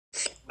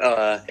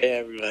Hey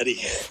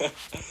everybody,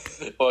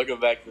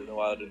 welcome back to the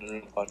Wild in the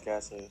Room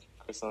podcast with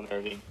Crystal and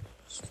Irving.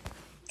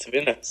 It's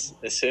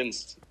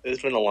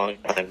been a long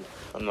time.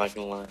 I'm not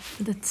gonna lie.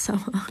 That's so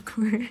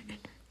awkward.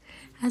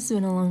 Has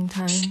been a long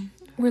time.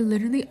 We're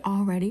literally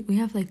already, we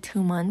have like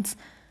 2 months,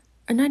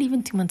 or not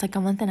even 2 months, like a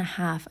month and a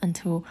half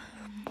until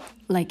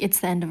like it's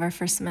the end of our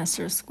first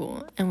semester of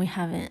school, and we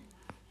haven't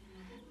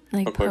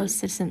like Recorded.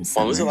 posted since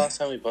When summer. was the last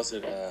time we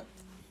posted a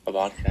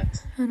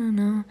podcast? I don't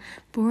know,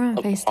 but we're on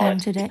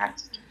FaceTime today.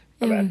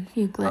 My bad.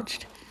 You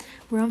glitched.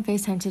 We're on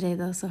FaceTime today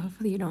though, so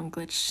hopefully you don't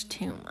glitch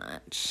too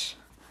much.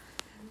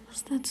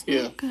 So that's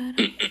not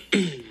good.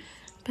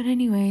 But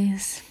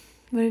anyways,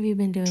 what have you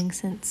been doing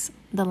since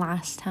the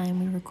last time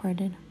we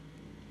recorded?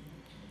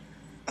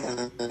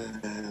 I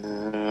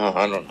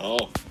don't know.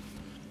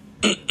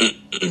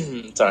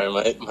 Sorry,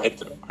 my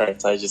throat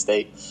hurts. I just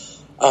ate.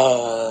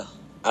 I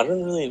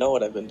don't really know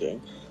what I've been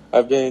doing.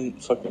 I've been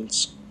fucking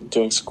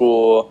doing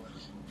school.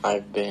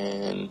 I've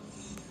been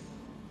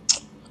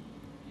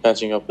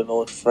catching up with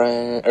with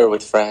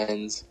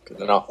friends, because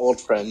they're not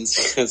old friends,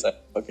 because I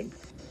fucking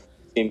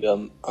seen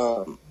them.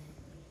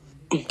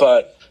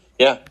 But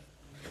yeah,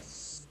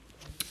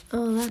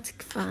 Oh, that's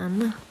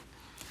fun.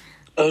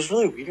 it was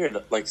really weird,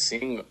 like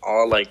seeing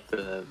all like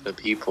the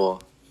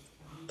people,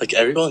 like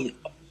everyone.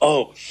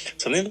 Oh,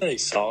 something that I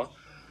saw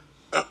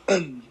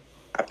happened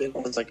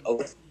was like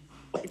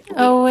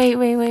Oh, wait.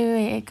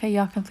 It cut you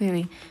off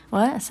completely.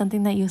 What?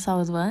 Something that you saw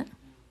was what?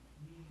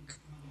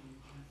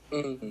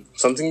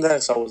 something that I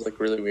saw was like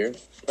really weird.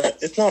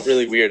 It's not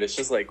really weird. It's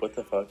just like what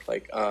the fuck.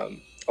 Like a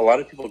lot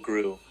of people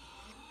grew.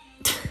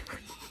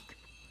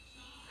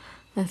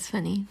 That's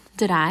funny.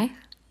 Did I?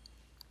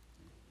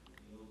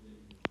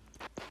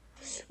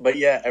 But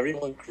yeah,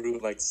 everyone grew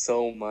like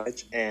so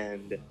much,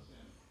 and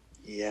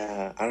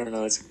yeah, I don't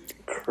know. It's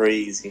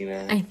crazy,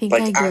 man. I think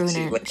like I grew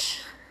actually, an like inch.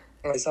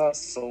 I saw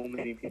so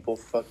many people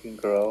fucking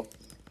grow.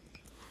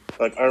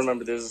 Like I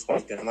remember there's this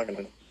one guy. I'm not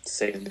gonna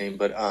say his name,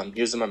 but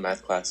he was in my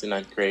math class in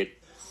 9th grade.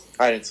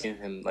 I hadn't seen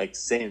him like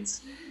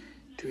since.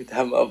 Dude,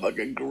 that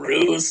motherfucker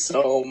grew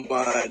so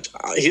much.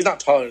 He's not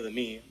taller than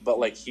me, but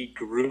like he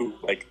grew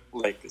like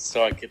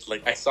so I could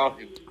like I saw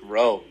him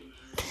grow,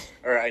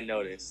 or I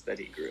noticed that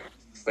he grew.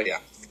 But yeah.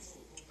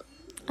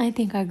 I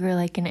think I grew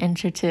like an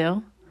inch or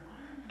two.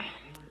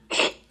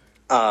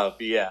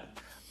 Yeah.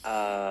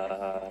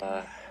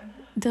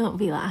 Don't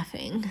be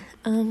laughing.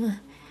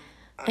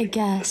 I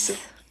guess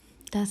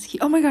that's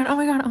cute. Oh my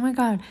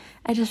god.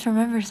 I just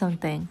remembered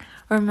something.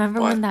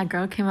 Remember when that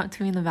girl came up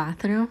to me in the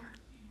bathroom?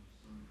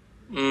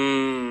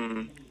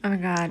 Oh my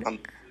god.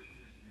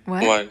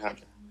 What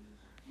happened?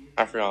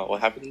 I forgot.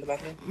 What happened in the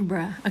bathroom?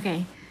 Bruh.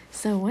 Okay.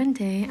 So one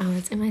day I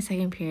was in my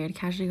second period,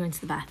 casually going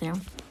to the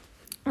bathroom.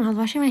 And I was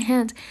washing my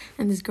hands,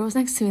 and this girl was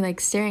next to me,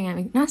 like staring at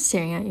me. Not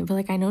staring at me, but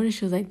like I noticed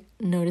she was like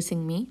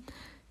noticing me.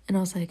 And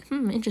I was like,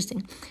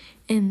 interesting.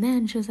 And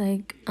then she was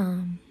like,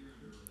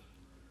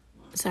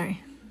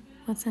 sorry,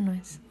 what's that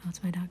noise? Oh,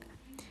 it's my dog.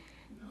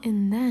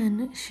 And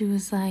then she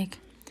was like,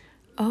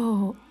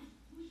 okay,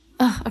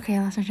 I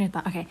lost my train of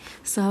thought. Okay,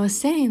 so I was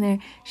standing there,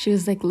 she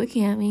was like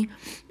looking at me,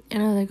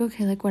 and I was like,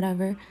 okay, like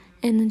whatever.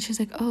 And then she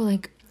was like, oh,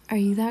 like, are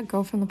you that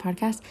girl from the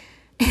podcast?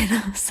 And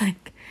I was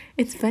like,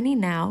 it's funny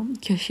now,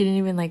 because she didn't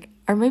even like,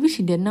 or maybe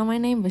she did know my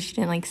name, but she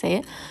didn't like say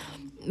it.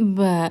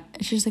 But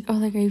she was like, oh,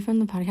 like, are you from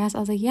the podcast?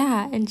 I was like,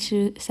 yeah. And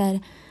she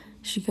said,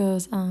 she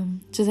goes,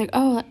 she's like,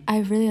 oh, I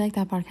really like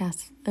that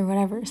podcast, or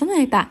whatever, something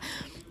like that.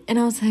 And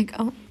I was like,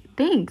 oh,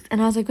 thanks.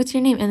 And I was like, what's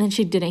your name? And then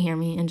she didn't hear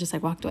me and just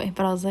like walked away.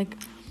 But I was like,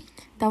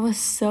 that was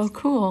so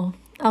cool.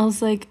 I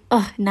was like,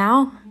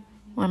 now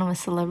when I'm a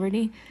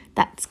celebrity,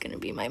 that's gonna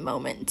be my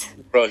moment.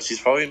 Bro, she's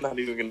probably not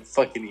even gonna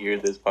fucking hear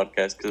this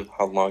podcast because of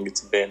how long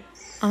it's been.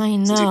 I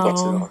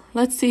know.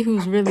 Let's see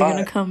who's really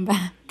gonna come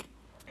back.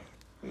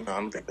 No, I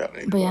don't think that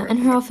many. But yeah, and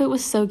her outfit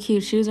was so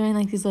cute. She was wearing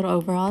like these little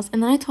overalls.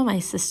 And then I told my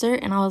sister,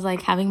 and I was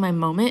like having my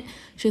moment.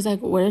 She was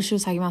like, what if she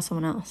was talking about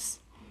someone else?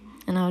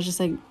 And I was just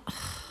like,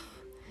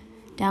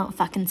 don't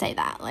fucking say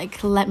that.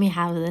 Like, let me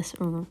have this,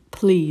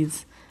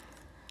 please.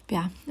 But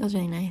yeah, it was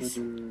really nice.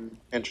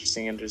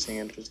 Interesting.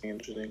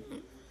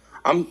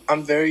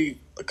 I'm very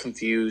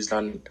confused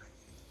on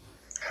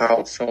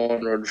how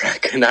someone would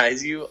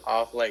recognize you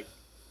off like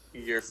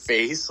your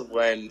face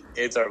when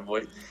it's our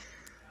voice.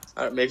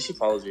 Maybe she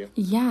follows you.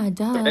 Yeah,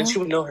 duh. And she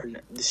would know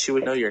She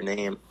would know your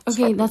name.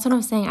 Okay, that's what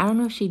I'm saying. I don't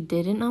know if she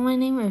didn't know my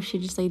name or if she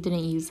just like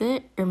didn't use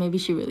it, or maybe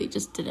she really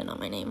just didn't know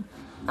my name.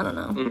 I don't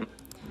know.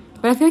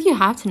 But I feel like you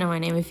have to know my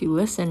name if you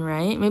listen,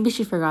 right? Maybe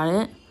she forgot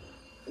it.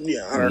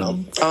 Yeah, I don't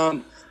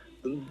know.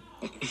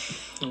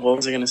 What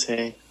was I gonna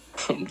say?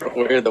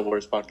 We're the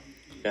worst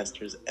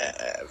podcasters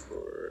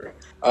ever.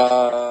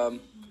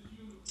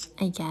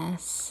 I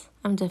guess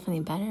I'm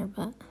definitely better,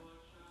 but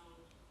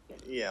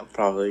yeah,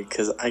 probably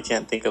because I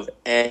can't think of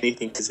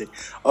anything to say.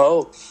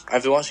 Oh,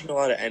 I've been watching a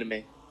lot of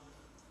anime.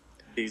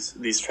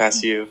 These past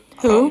few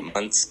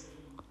months.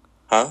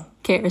 Huh?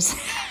 Cares.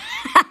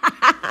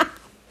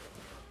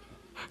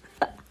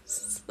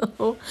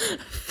 So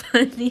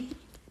funny.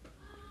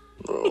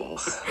 Oh.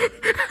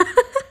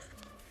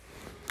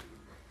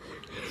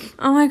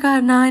 Oh my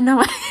god, now I know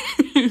why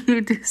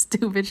you do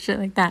stupid shit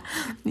like that.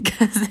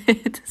 Because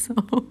it's so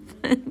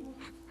fun.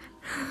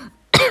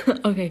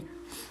 Okay,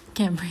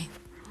 can't breathe.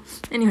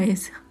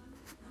 Anyways.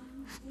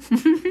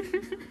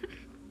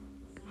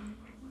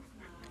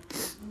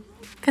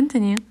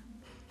 Continue.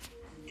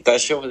 That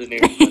shit wasn't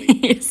even funny.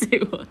 Yes,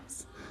 it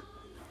was.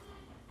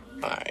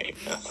 Alright.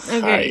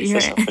 Okay, Alright,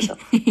 for sure.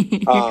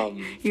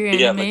 Your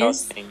Yeah, like I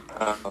was animes? saying,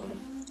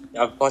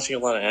 I'm watching a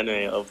lot of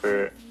anime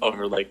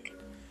over like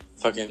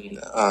fucking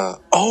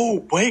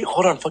oh wait,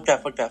 hold on, fuck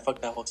that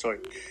whole story.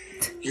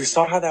 You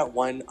saw how that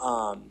one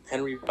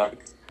Henry Rugg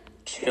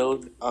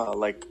killed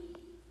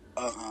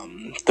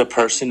the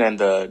person and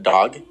the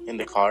dog in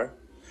the car?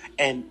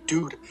 And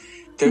dude,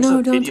 there's No,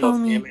 a don't video tell of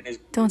him me. and his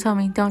Don't tell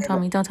me. Don't tell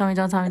and me. Don't tell me.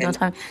 Don't tell me. Don't and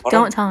tell me. hold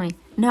Don't on. tell me.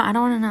 No, I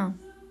don't want to know.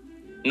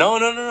 No,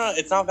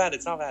 it's not bad.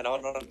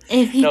 Hold on.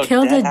 If he No,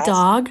 killed a dead ass.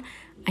 dog,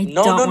 I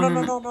No, don't no, want no, to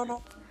no, know. no, no,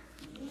 no.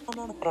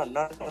 Hold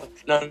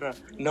on,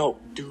 no,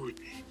 dude.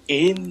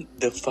 In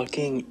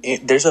the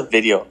there's a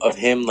video of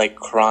him like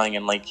crying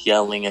and like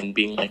yelling and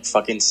being like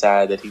fucking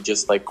sad that he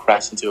just like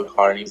crashed into a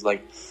car and he's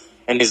like,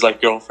 and his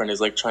like girlfriend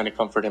is like trying to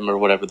comfort him or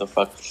whatever the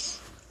fuck.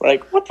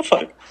 Like, what the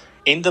fuck?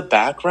 In the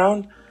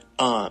background,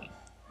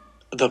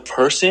 the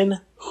person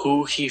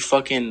who he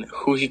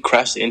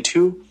crashed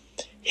into,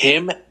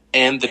 him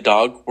and the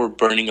dog were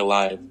burning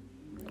alive.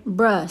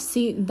 Bruh,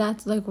 see,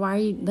 that's like, why are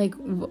you, like,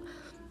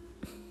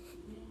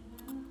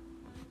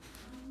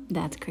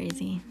 that's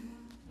crazy.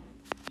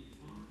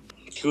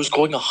 He was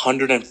going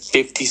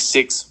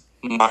 156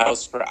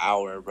 miles per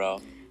hour,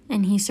 bro.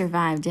 And he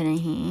survived, didn't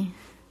he?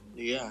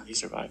 Yeah, he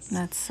survived.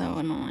 That's so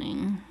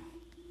annoying.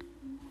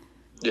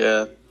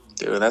 Yeah,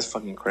 dude, that's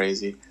fucking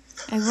crazy.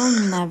 I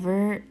will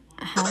never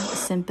have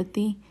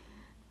sympathy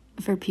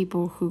for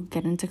people who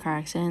get into car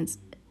accidents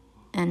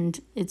and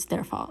it's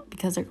their fault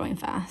because they're going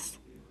fast.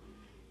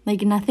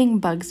 Like, nothing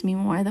bugs me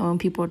more than when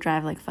people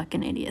drive like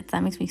fucking idiots.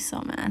 That makes me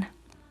so mad.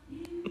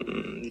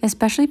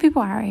 Especially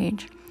people our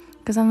age.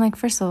 Because I'm like,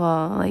 first of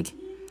all, like,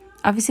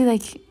 obviously,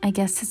 like, I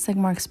guess it's like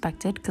more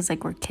expected because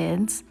like we're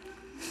kids.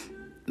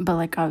 But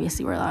like,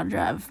 obviously, we're allowed to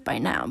drive by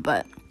now.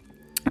 But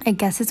I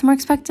guess it's more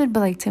expected. But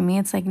like, to me,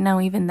 it's like,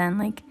 no, even then,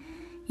 like,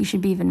 you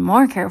should be even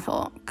more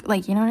careful.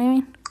 Like, you know what I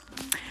mean?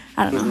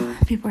 I don't know.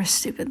 People are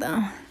stupid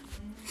though.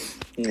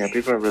 Yeah,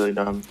 people are really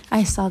dumb.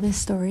 I saw this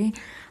story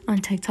on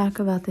TikTok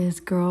about this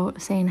girl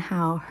saying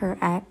how her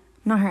ex,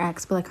 not her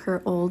ex, but like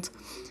her old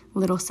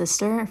little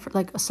sister,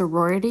 like a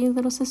sorority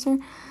little sister,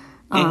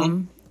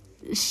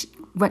 she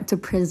went to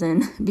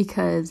prison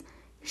because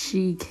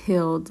she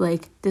killed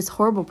like this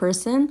horrible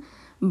person,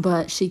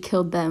 but she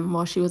killed them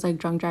while she was like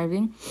drunk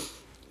driving.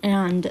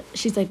 And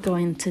she's like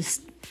going to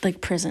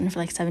like prison for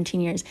like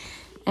 17 years.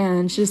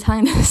 And she was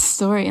telling this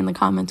story, and the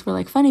comments were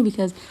like funny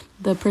because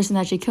the person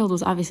that she killed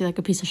was obviously like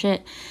a piece of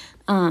shit.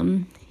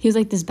 He was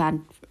like this bad,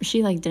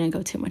 she like didn't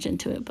go too much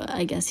into it, but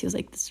I guess he was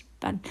like this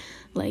bad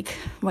like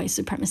white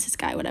supremacist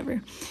guy,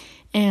 whatever.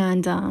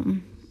 And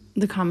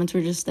the comments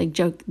were just like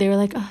joke. They were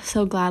like, oh,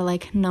 so glad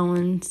like no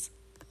one's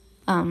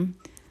what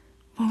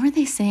were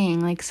they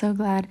saying? Like, so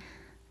glad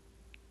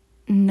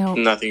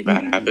Nothing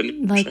bad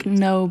happened. like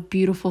no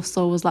beautiful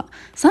soul was lost,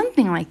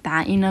 something like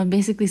that, you know,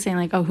 basically saying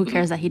like, oh, who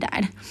cares that he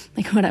died,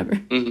 like whatever.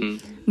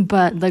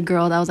 But the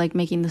girl that was like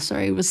making the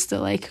story was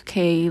still like,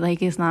 okay,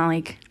 like it's not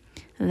like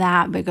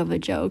that big of a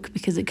joke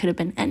because it could have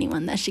been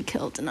anyone that she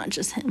killed and not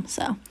just him.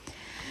 So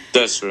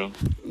That's true.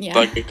 yeah,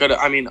 Like it could.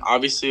 I mean,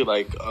 obviously,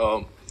 like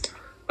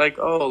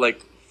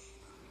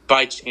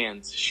by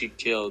chance she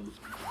killed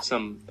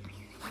some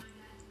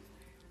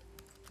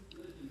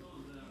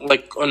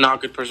like a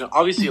not good person.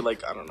 Obviously,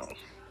 like I don't know.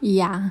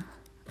 yeah,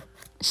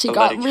 she But,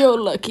 got like, real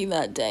lucky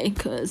that day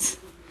because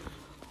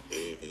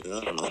I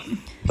don't know.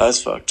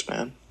 That's fucked,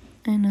 man.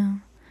 I know.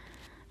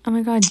 Oh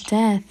my god,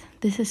 death,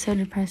 this is so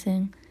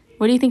depressing.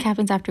 What do you think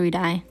happens after we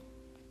die?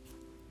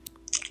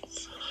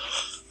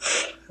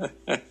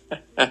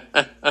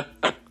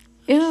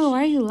 Ew,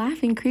 why are you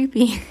laughing?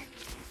 Creepy.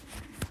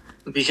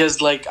 Because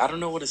like I don't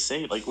know what to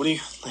say. Like what do you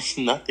like?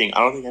 Nothing. I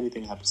don't think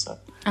anything happens to.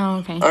 Oh,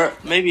 okay. Or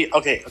maybe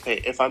okay.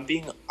 If I'm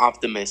being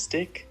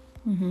optimistic,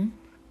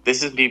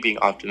 this is me being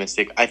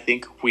optimistic. I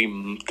think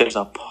there's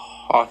a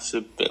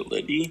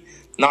possibility,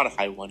 not a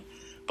high one,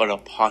 but a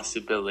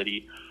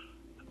possibility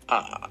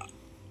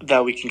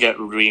that we can get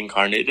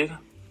reincarnated.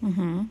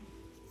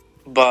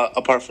 But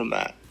apart from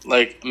that,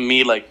 like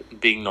me, like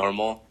being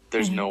normal,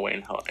 there's no way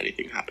in hell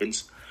anything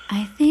happens.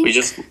 I think We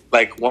just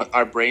like what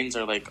our brains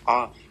are like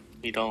off.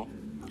 We don't.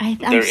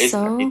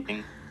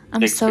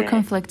 I'm so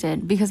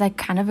conflicted because I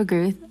kind of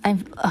agree with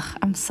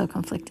I'm so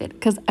conflicted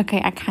because okay,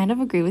 I kind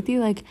of agree with you,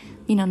 like,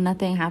 you know,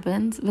 nothing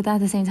happens, but at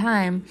the same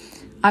time,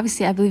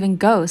 obviously I believe in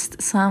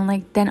ghosts, so I'm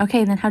like, then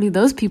okay, then how do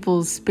those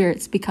people's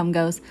spirits become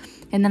ghosts?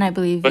 And then I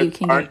believe But you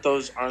can aren't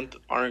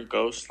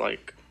ghosts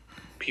like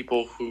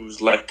people who's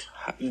like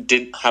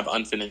didn't have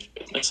unfinished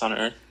business on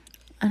Earth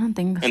I don't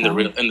think so. in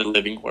the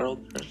living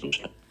world or some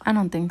shit? I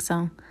don't think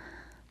so.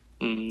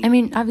 I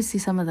mean, obviously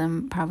some of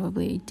them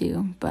probably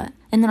do, but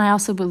and then I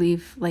also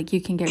believe like you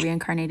can get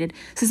reincarnated.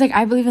 So it's like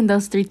I believe in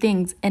those three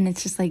things, and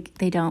it's just like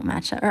they don't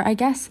match up. Or I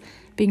guess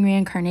being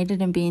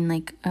reincarnated and being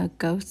like a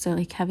ghost or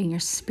like having your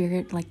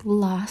spirit like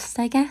lost,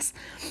 I guess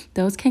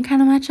those can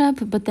kind of match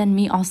up. But then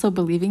me also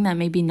believing that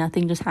maybe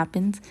nothing just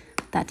happens,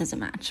 that doesn't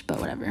match. But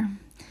whatever,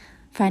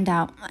 find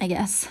out, I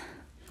guess.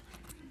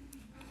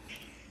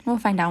 We'll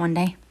find out one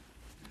day.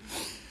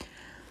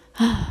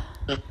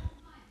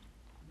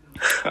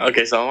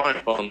 Okay, so I'm on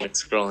my phone like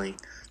scrolling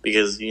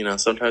because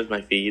sometimes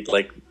my feed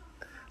like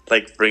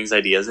brings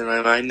ideas in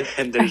my mind,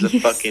 and there's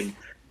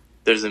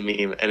there's a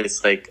meme, and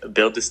it's like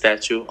build a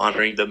statue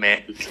honoring the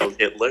man who killed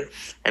Hitler,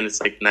 and it's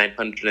like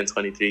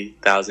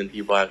 923,000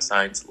 people have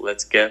signs.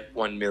 Let's get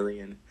 1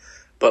 million,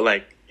 but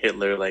like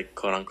Hitler like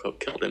quote unquote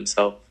killed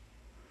himself.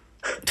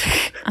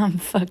 I'm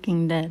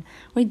fucking dead.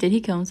 Wait, did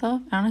he kill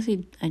himself?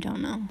 Honestly, I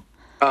don't know.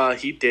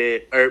 He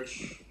did, or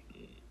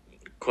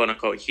quote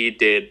unquote he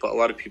did, but a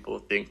lot of people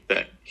think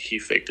that he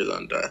faked his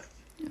own death.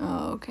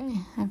 Oh, okay.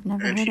 I've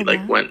never And heard he of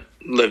like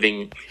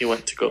that. he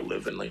went to go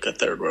live in like a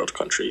third world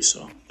country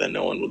so that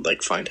no one would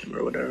like find him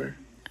or whatever.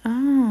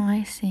 Oh,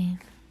 I see.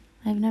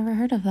 I've never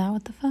heard of that.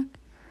 What the fuck?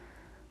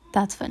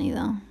 That's funny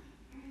though.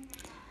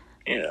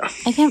 Yeah.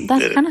 I can't.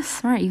 That's kind of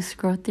smart. You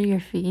scroll through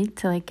your feed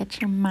to like get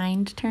your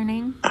mind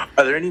turning.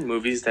 Are there any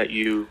movies that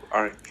you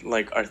are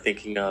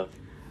thinking of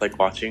like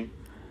watching?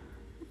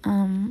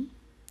 I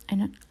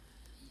don't.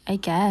 I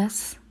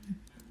guess.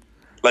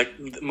 Like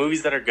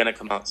movies that are gonna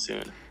come out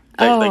soon.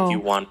 That like you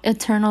want.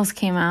 Eternals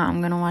came out.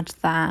 I'm gonna watch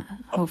that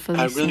hopefully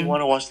I really soon.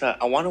 want to watch that.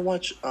 I want to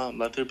watch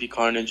Let There Be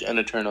Carnage and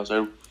Eternals.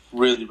 I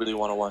really really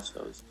want to watch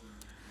those.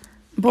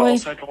 Boy, but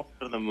also I don't want to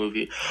go to the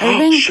movie.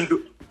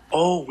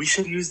 We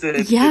should use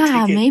the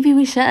yeah, ticket. maybe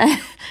we should. Me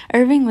and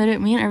Irving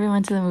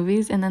went to the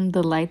movies, and then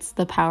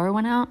the power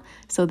went out,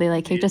 so they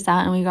like kicked us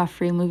out, and we got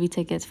free movie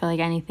tickets for like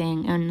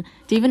anything. And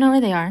do you even know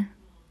where they are?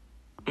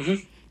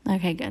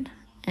 Okay, good.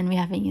 And we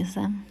haven't used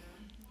them.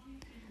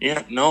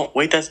 Yeah, no,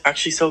 wait, that's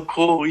actually so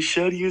cool. We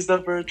should use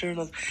that for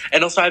Eternals.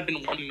 And also, I've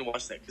been wanting to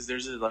watch that because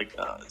there's a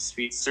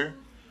speedster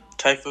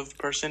type of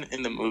person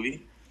in the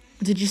movie.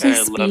 Did you say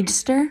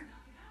speedster?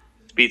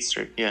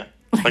 Speedster, yeah,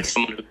 like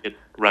someone who could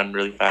run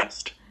really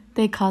fast.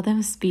 They call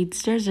them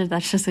speedsters, or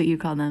that's just what you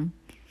call them?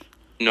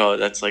 No,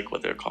 that's like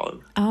what they're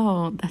called.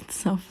 Oh, that's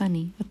so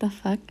funny. What the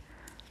fuck?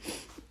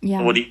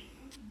 Yeah. What do you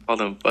call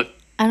them? Fuck.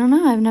 I don't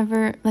know. I've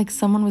never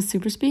someone with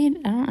super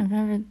speed. I've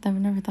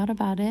never thought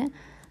about it.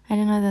 I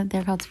didn't know that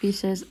they're called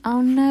speedsters.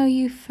 Oh no,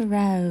 you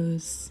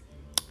froze.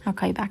 I'll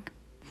call you back.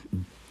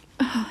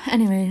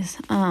 Anyways,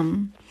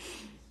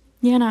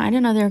 yeah, no, I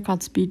didn't know they were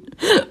called speed.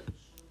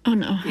 Oh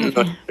no.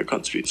 Okay. They're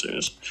called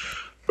speedsters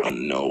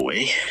from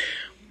Norway.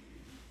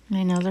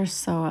 My nails are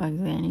so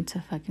ugly. I need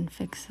to fucking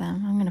fix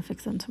them. I'm gonna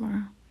fix them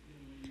tomorrow.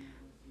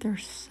 They're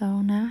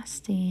so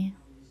nasty.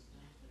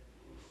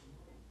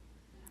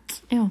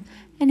 Ew.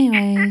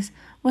 Anyways,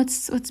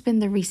 what's been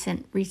the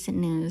recent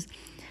news?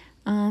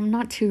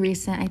 Not too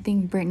recent. I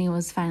think Brittany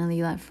was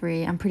finally let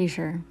free. I'm pretty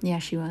sure. Yeah,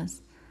 she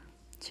was.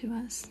 She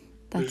was.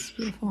 That's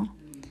beautiful.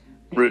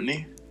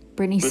 Brittany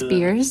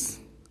Spears.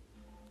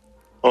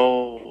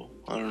 Oh,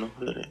 I don't know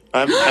who that is.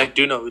 I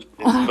do know who it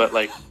is, but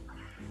like,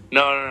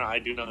 no, I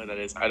do know who that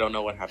is. I don't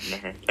know what happened to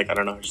her. Like, I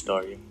don't know her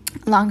story.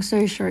 Long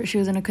story short, she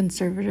was in a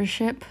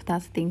conservatorship.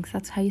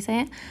 That's how you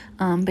say it.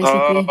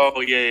 Basically.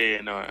 Oh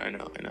yeah. No, I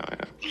know.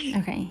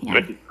 Okay, yeah.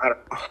 But I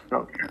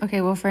don't care.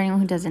 Okay, well, for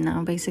anyone who doesn't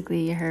know,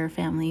 basically her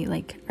family,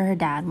 or her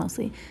dad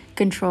mostly,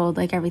 controlled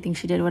everything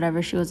she did,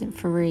 whatever. She wasn't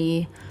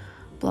free,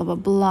 blah blah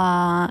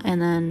blah,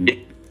 and then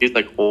she's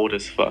old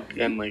as fuck,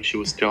 and she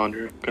was still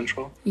under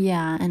control.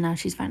 Yeah, and now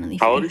she's finally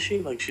free. How old is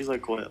she? She's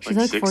what?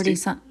 She's 40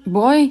 something.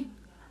 Boy,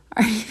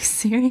 are you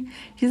serious?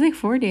 She's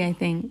 40, I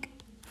think.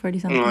 40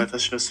 something. No, I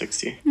thought she was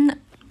 60. No,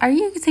 are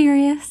you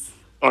serious?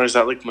 Or is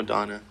that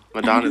Madonna?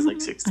 Madonna's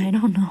 60. I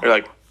don't know.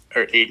 Or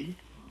 80?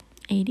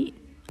 80?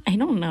 I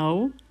don't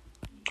know.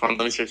 Let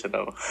me search it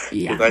up.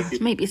 Yeah,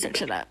 maybe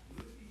search it up.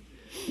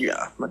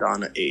 Yeah,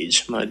 Madonna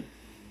age.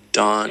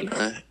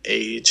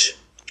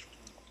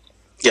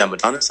 Yeah,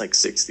 Madonna's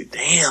 60.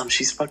 Damn,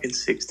 she's fucking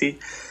 60.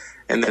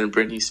 And then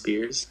Britney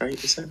Spears, right,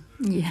 you said?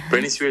 Yeah.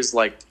 Britney Spears,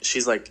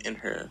 she's in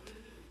her...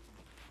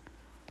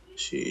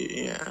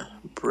 she's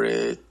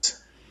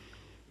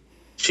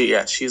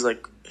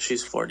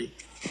 40.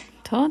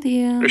 Told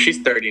you. Or she's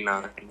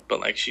 39,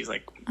 but she's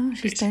Oh,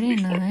 she's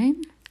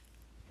 39?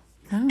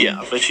 Oh.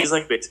 Yeah, but she's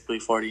basically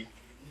 40.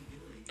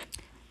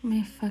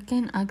 My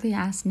fucking ugly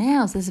ass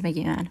nails. This is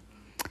making me mad.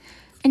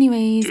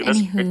 Anyways, Dude,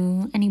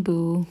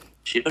 anywho.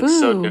 She looks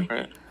so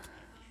different.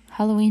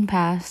 Halloween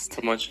passed.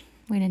 So much.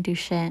 We didn't do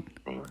shit.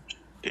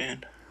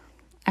 Damn.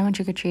 I went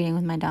trick-or-treating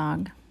with my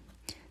dog.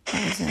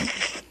 That was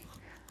it.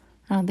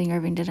 I don't think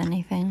Irving did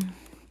anything.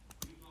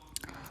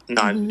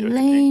 No, I didn't do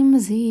anything.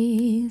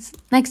 Lamesies.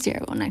 Next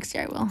year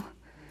I will.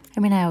 I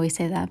mean, I always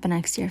say that, but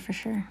next year for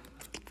sure.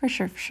 For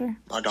sure.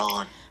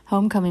 Madonna.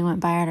 Homecoming went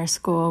by at our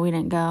school. We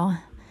didn't go.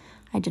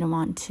 I didn't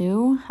want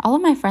to. All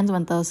of my friends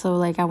went though,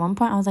 so at one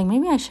point I was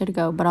maybe I should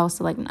go, but I was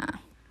still nah.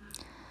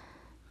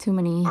 too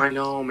many. I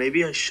know.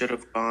 Maybe I should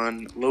have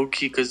gone low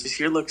key because this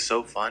year looks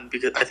so fun.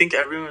 Because I think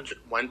everyone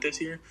went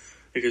this year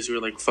because we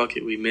were like, fuck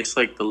it, we missed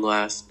like the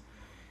last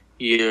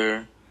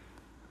year,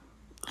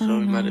 so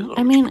we might as well.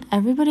 I mean,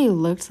 everybody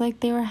looked like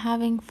they were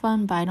having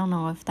fun, but I don't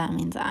know if that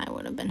means I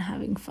would have been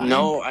having fun.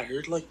 No, I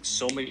heard like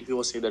so many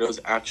people say that it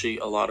was actually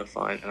a lot of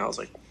fun, and I was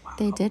like, wow.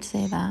 They did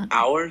say that.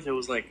 Ours, it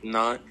was like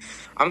not.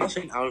 I'm not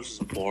saying ours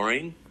was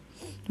boring.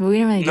 But we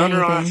didn't really do anything.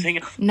 No, I'm not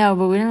saying. No,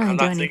 but we didn't really I'm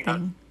do not saying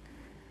anything.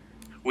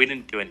 we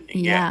didn't do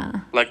anything.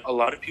 Yeah. Like a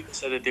lot of people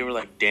said that they were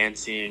like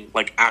dancing,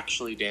 like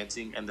actually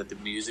dancing, and that the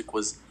music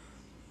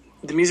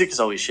is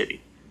always shitty.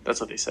 That's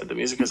what they said. The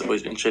music has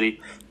always been shitty,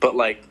 but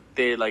like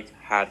they like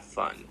had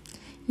fun.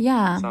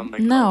 Yeah. So I'm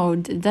like, no,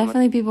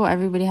 definitely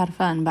everybody had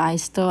fun, but I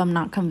still am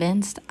not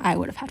convinced I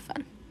would have had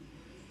fun.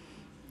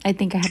 I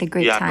think I had a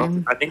great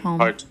time. I think home.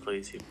 It's hard to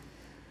please you.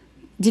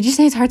 Did you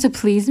say it's hard to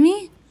please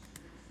me?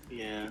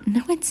 Yeah.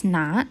 No, it's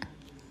not.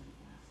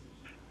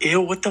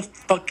 Ew, what the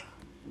fuck?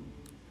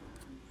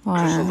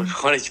 What?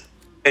 What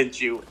did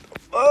you?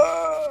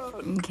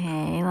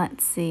 Okay,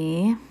 let's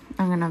see.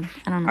 I don't know.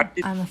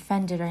 I'm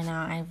offended right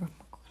now.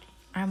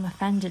 I'm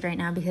offended right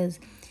now because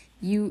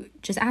you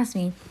just asked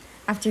me,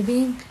 after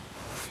being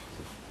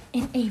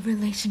in a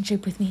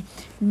relationship with me,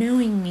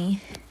 knowing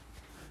me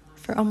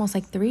for almost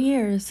like 3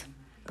 years,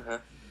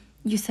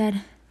 you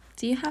said,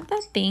 do you have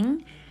that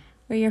thing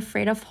where you're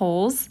afraid of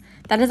holes?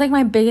 That is like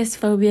my biggest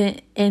phobia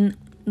in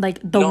like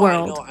the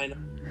world.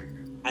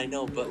 I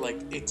know, but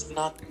like it's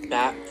not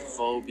that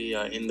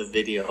phobia in the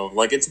video.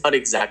 Like it's not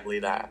exactly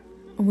that.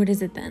 What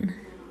is it then?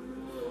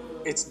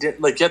 It's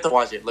like you have to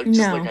watch it. Like no,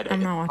 just look at it.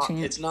 I'm not watching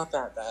it. It's not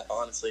that bad,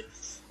 honestly.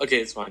 Okay,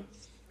 it's fine.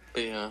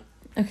 But yeah.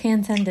 Okay,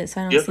 unsend it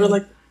so I don't. You ever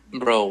like,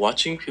 bro?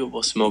 Watching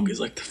people smoke is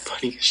like the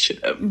funniest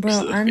shit ever. Bro,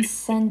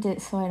 unsend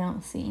it so I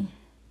don't see.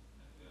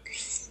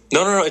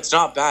 No, it's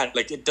not bad.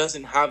 Like it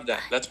doesn't have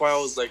that. That's why I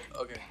was like,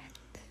 okay.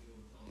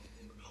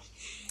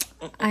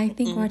 I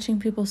think watching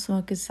people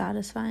smoke is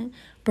satisfying.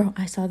 Bro,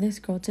 I saw this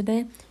girl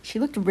today. She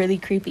looked really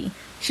creepy.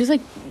 She was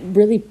like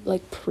really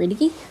like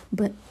pretty,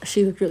 but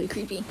she looked really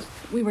creepy.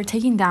 We were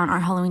taking down our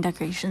Halloween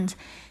decorations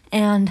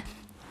and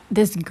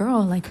this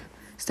girl like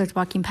starts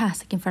walking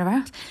past like in front of our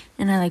house,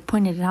 and I like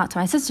pointed it out to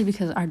my sister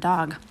because our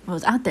dog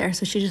was out there,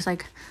 so she just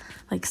like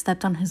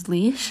stepped on his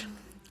leash.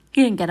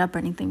 He didn't get up or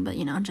anything, but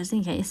you know, just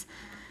in case.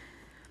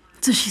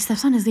 So she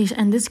steps on his leash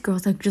and this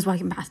girl's like just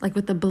walking past like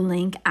with a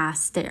blank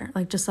ass stare,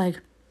 like just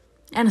like,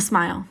 and a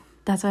smile.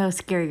 That's why I was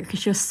scarier, because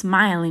she was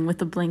smiling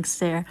with a blank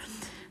stare.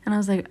 And I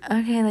was like,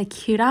 okay, like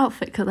cute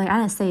outfit, because like I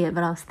didn't say it,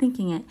 but I was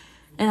thinking it.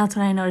 And that's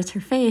when I noticed her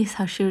face,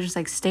 how she was just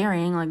like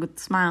staring like with a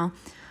smile.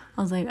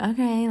 I was like,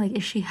 okay, like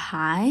is she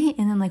high?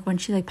 And then like when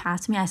she like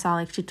passed me, I saw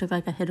like she took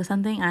like a hit or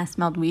something and I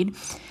smelled weed.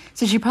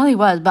 So she probably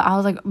was, but I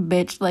was like,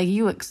 bitch, like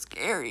you look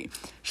scary.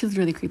 She was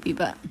really creepy,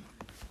 but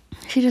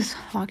she just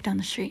walked down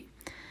the street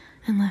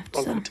and left.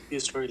 Oh, so. Let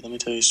me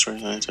tell you a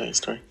story.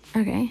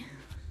 Okay.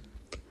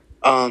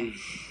 I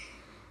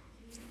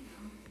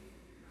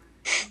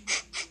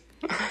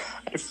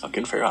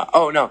fucking forgot.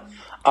 Oh no.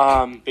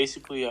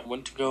 Basically, I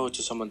went to go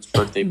to someone's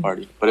birthday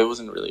party, but it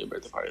wasn't really a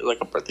birthday party. It was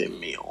like a birthday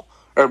meal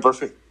or a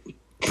birthday,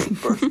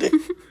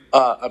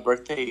 a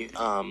birthday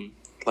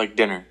like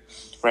dinner,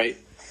 right?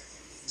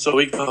 So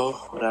we go,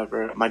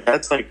 whatever. My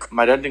dad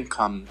didn't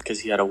come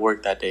because he had to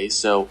work that day.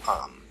 So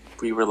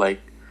we were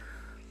like,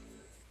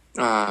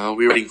 we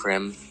were waiting for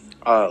him.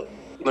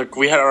 Like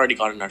we had already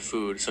gotten our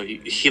food, so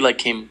he like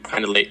came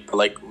kind of late, but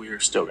like we were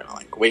still gonna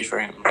like wait for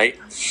him, right?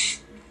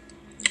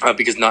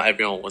 Because not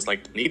everyone was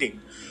like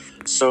eating.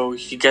 So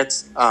he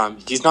gets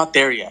he's not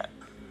there yet,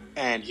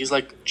 and he's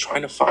like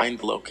trying to find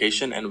the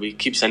location, and we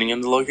keep sending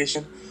him the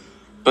location,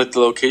 but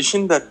the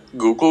location that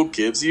Google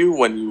gives you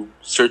when you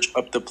search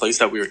up the place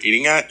that we were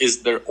eating at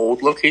is their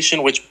old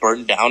location, which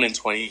burned down in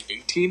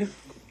 2018.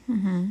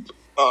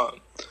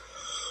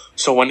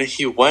 So when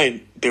he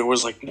went, there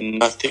was like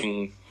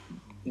nothing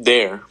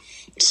there.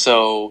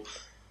 So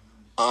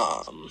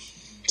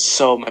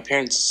so my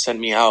parents sent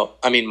me out.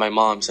 I mean, my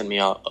mom sent me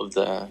out of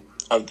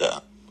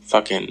the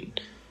fucking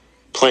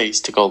place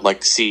to go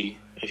like see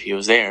if he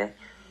was there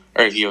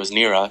or if he was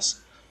near us.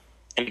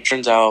 And it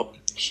turns out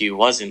he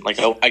wasn't. Like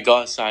I go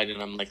outside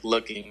and I'm like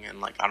looking and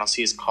like I don't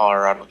see his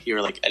car. I don't hear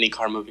like any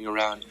car moving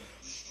around.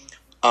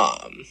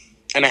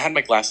 And I had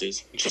my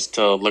glasses just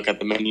to look at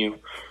the menu,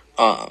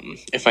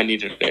 if I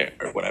needed it there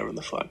or whatever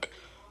the fuck,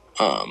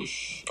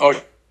 or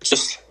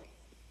just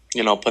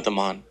put them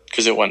on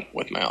because it went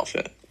with my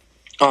outfit.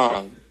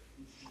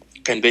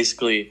 And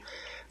basically,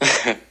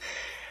 I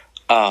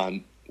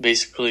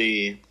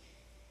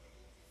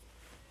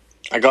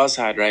go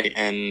outside, right,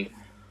 and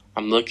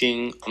I'm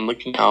looking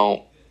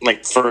out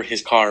like for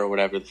his car or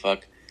whatever the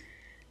fuck,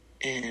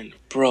 and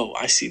bro,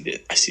 I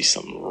see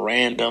some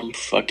random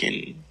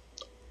fucking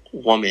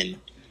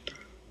woman.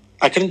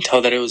 I couldn't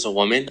tell that it was a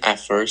woman at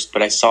first,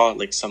 but I saw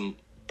like some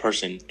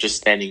person just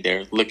standing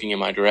there looking in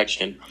my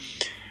direction,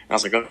 and I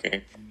was like,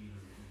 okay,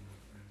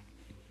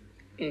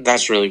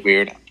 that's really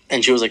weird.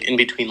 and she was like in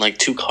between like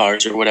two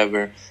cars or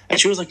whatever, and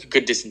she was like a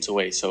good distance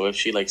away. So if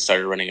she like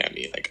started running at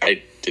me, like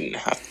I didn't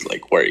have to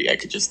like worry. I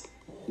could just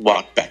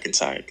walk back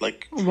inside.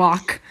 Like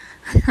Walk.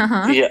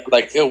 yeah,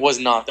 like it was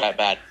not that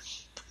bad.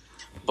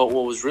 But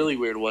what was really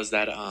weird was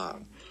that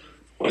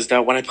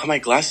when I put my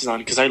glasses on,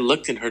 because I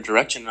looked in her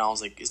direction and I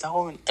was like, is that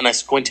woman? And I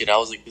squinted. I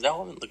was like, is that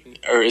woman looking,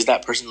 or is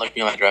that person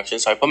looking in my direction?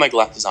 So I put my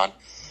glasses on,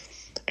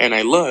 and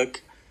I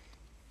look,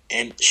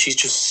 and she's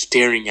just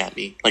staring at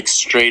me, like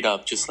straight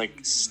up, just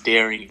like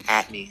staring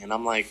at me, and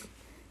I'm like,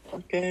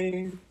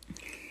 okay,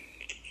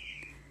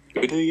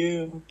 good to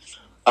you.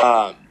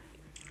 But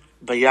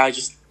yeah,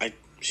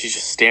 she's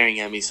just staring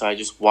at me, so I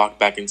just walked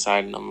back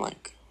inside, and I'm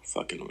like,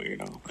 fucking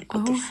weirdo, like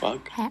what the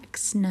fuck? Heck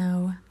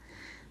no.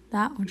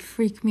 That would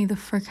freak me the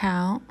frick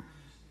out.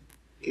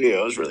 Yeah,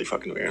 it was really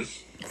fucking weird.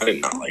 I did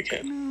not like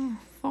it. No,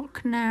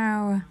 fuck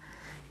no.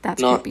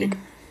 That's Not creepy.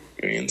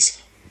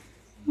 Experience.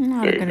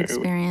 Not a good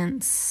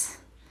experience.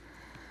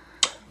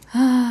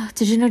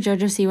 Did you know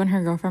JoJo C when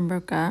her girlfriend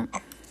broke up?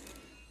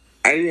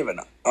 I didn't even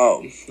know.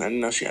 Oh, I didn't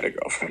know she had a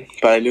girlfriend,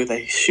 but I knew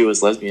that she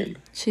was lesbian.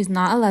 She's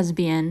not a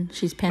lesbian.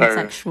 She's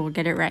pansexual.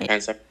 Get it right.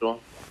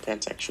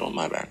 Pansexual.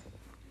 My bad.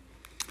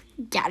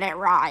 Get it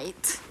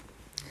right.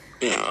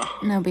 Yeah.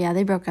 No, but yeah,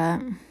 they broke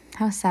up.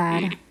 How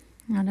sad.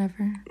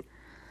 Whatever.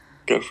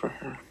 Good for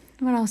her.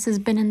 What else has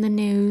been in the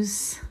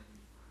news?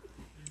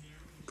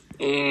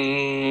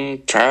 I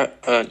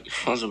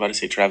was about to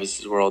say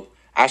Travis's World.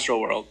 Astro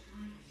World.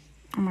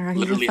 Oh my god, he's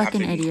Literally a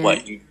fucking happened,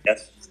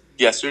 idiot.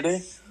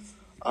 Yesterday?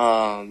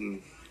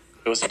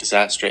 It was a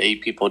disaster.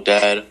 8 people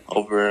dead.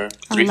 Over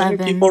 300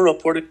 people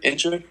reported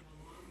injured.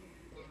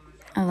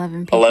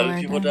 11 people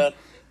 11 people dead.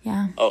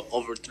 Yeah. Oh,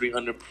 over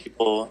 300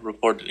 people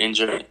reported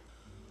injured.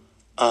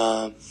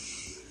 Yeah.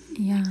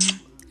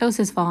 It was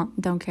his fault.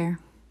 Don't care.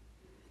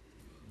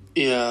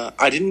 Yeah,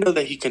 I didn't know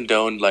that he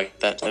condoned like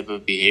that type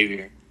of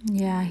behavior.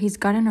 Yeah, he's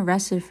gotten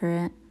arrested for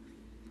it.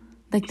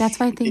 Like, that's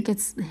why I think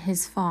it's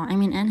his fault. I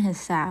mean, and his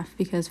staff,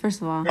 because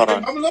first of all... Hold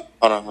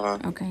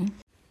on. Okay.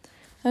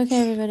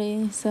 Okay,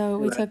 everybody. So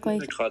we took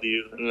like...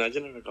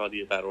 Imagine if I called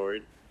you a bad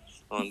word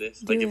on this.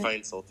 Do like it. if I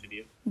insulted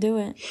you. Do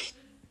it.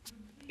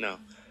 No.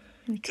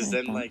 Because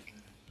then like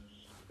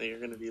you're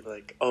going to be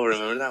like, oh,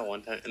 remember that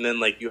one time? And then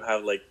like you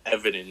have like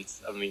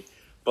evidence of me.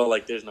 But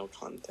like there's no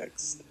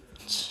context.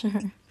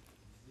 Sure.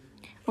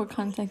 What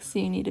context do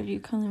you need of you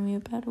calling me a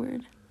bad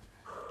word?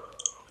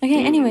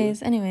 Okay,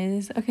 anyways.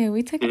 Okay,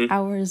 we took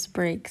hours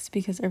breaks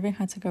because Irving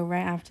had to go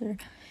right after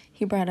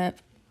he brought up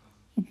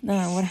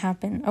what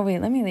happened. Oh, wait,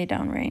 let me lay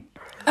down, right?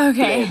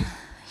 Okay.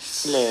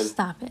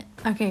 Stop it.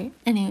 Okay,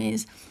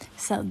 anyways.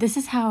 So this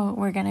is how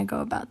we're going to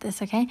go about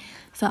this, okay?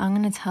 So I'm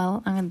going to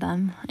tell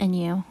them and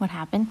you what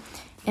happened.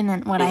 And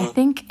then what I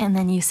think, and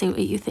then you say what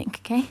you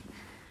think, okay?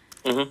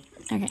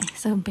 Okay,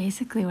 so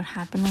basically what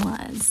happened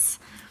was...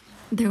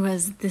 there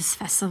was this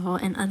festival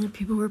and other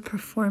people were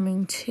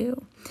performing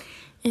too.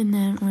 And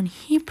then when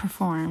he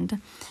performed,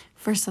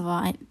 first of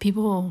all,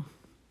 people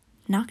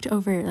knocked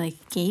over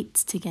like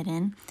gates to get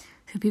in.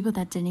 So people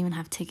that didn't even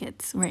have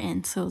tickets were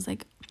in. So it was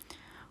like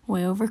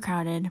way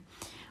overcrowded,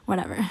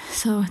 whatever.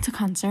 So it's a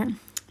concert.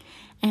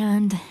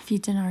 And if you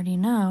didn't already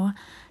know,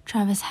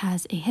 Travis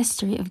has a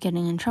history of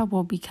getting in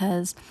trouble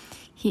because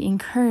he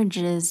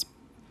encourages...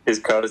 his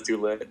crowd is too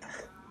lit.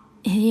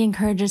 He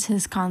encourages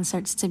his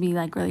concerts to be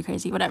like really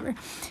crazy, whatever.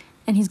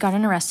 And he's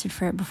gotten arrested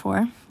for it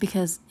before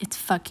because it's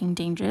fucking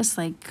dangerous.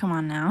 Like, come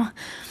on now.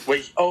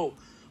 Wait,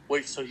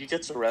 so he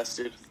gets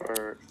arrested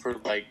for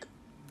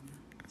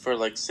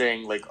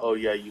saying like, oh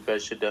yeah, you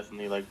guys should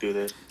definitely like do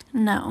this.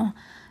 No.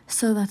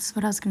 So that's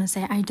what I was gonna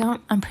say.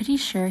 I'm pretty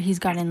sure he's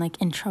gotten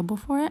like in trouble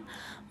for it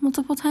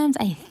multiple times,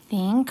 I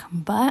think,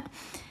 but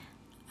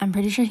I'm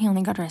pretty sure he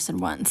only got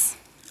arrested once.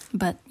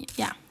 But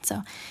yeah,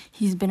 so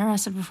he's been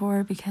arrested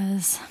before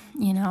because,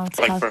 it's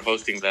like for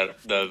hosting the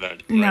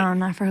event. Right? No,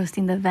 not for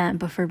hosting the event,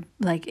 but for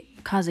like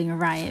causing a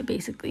riot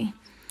basically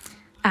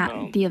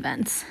at the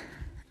events,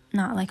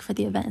 not like for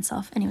the event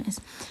itself.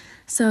 Anyways,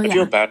 so yeah. I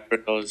feel bad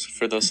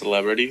for those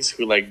celebrities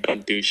who like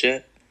don't do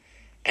shit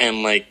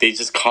and like they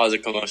just cause a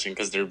commotion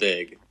because they're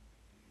big,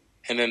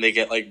 and then they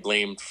get like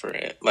blamed for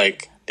it.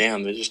 Like,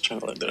 damn, they're just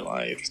trying to live their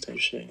lives type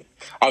shit.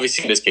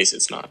 Obviously, in this case,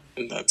 it's not.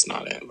 That's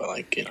not it. But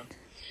like,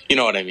 you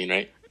know what I mean,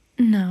 right?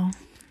 No,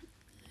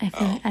 I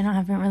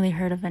haven't really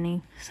heard of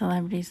any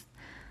celebrities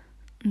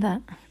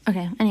that.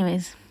 Okay,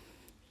 anyways.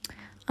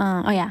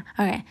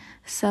 Okay.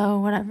 So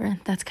whatever.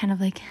 That's kind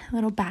of like a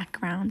little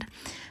background.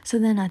 So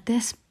then at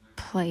this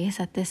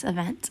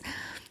event,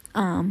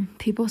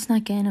 people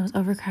snuck in. It was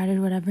overcrowded.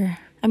 Whatever.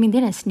 I mean,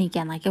 they didn't sneak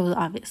in. Like it was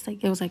obvious.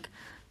 Like it was like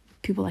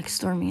people like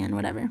storming in.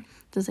 Whatever.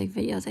 There's like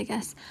videos, I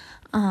guess.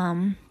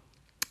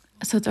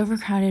 So it's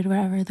overcrowded,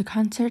 whatever. The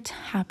concert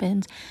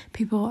happens.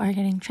 People are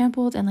getting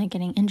trampled and like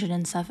getting injured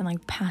and stuff and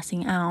like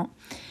passing out.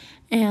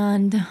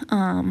 And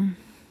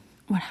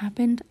what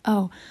happened?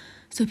 Oh,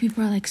 so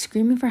people are like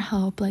screaming for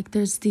help. Like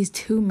there's these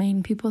 2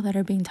 main people that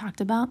are being talked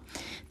about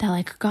that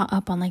like got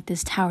up on like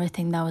this tower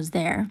thing that was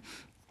there.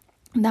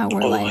 That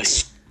were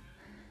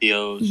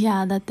videos.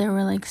 Yeah, that they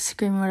were like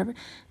screaming, whatever.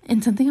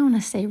 And something I want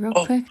to say real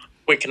quick.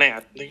 Wait, can I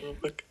add something real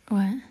quick?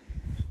 What?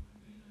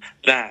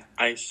 That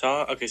I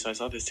saw. Okay, so I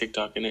saw this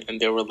TikTok in it, and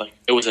they were like,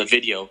 it was a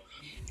video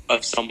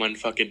of someone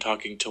fucking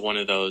talking to one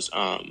of those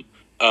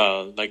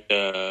like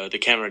the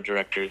camera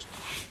directors,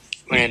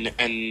 and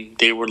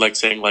they were like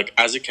saying like,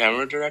 as a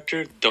camera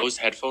director, those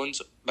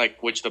headphones,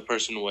 like, which the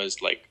person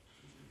was like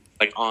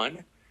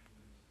on,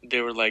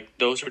 they were like,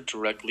 those are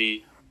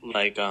directly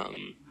like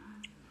um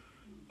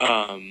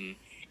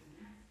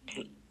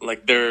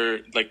they're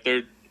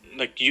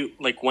like you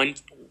like when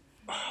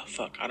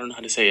fuck, I don't know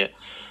how to say it.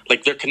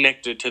 Like, they're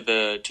connected to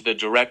the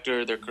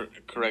director. They're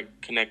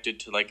correct connected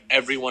to like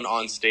everyone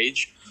on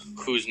stage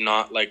who's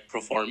not like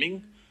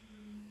performing.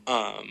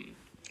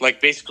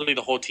 Like basically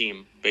the whole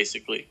team,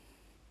 basically.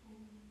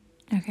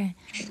 Okay.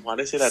 Why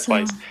did I say that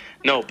twice?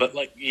 No, but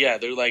like, yeah,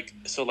 they're like,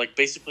 so like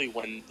basically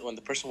when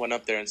the person went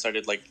up there and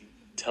started like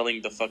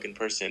telling the fucking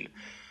person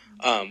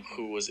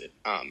who was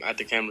at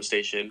the camera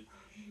station,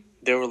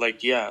 they were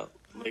like, yeah,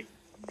 like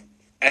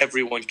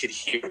everyone could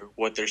hear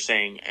what they're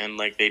saying, and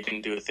like they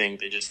didn't do a thing.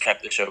 They just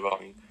kept the show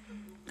going.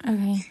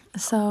 Okay,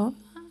 so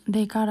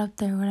they got up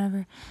there,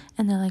 whatever,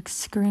 and they're like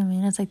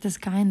screaming. It's like this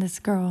guy and this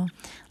girl,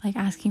 like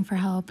asking for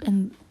help,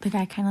 and the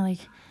guy kind of like,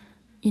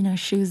 you know,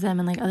 shoos them,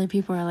 and like other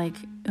people are like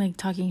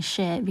talking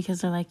shit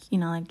because they're like, you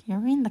know, like,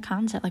 you're in the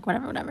concert, like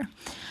whatever.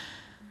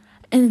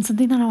 And then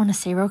something that I want to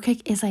say real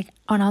quick is like,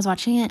 when I was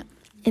watching it,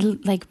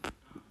 it like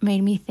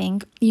made me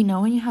think, you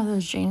know, when you have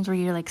those dreams where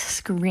you're like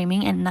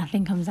screaming and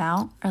nothing comes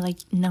out, or like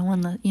no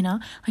one, you know,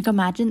 like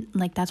imagine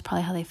like that's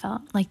probably how they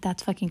felt. Like,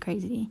 that's fucking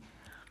crazy.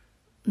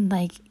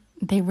 Like,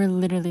 they were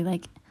literally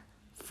like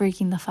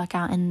freaking the fuck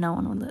out, and no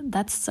one would.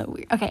 That's so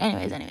weird. Okay,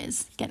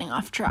 anyways, getting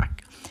off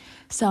track.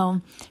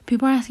 So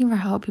people are asking for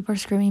help, people are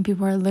screaming,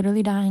 people are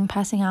literally dying,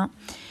 passing out,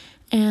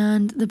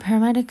 and the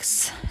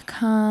paramedics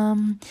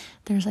come.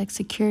 There's like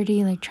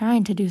security like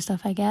trying to do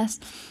stuff, I guess.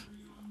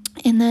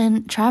 And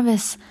then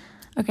Travis,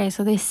 okay,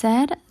 so they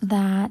said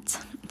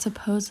that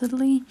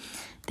supposedly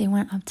they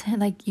went up to,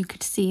 like, you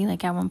could see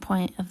like at one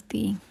point of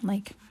the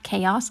like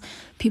chaos,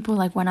 people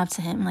like went up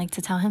to him like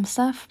to tell him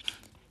stuff,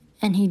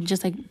 and he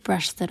just like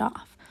brushed it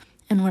off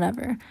and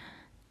whatever.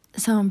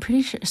 So I'm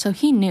pretty sure, so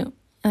he knew,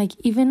 like,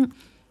 even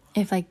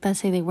if like, let's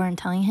say they weren't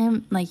telling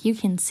him, like, you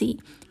can see,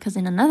 because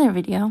in another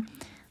video,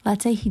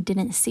 let's say he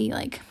didn't see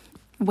like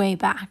way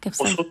back, if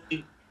also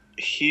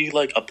he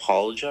like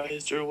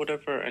apologized or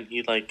whatever, and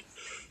he like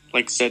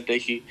said that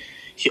he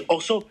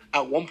also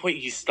at one point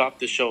he stopped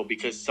the show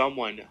because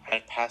someone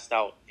had passed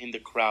out in the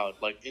crowd,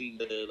 like in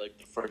the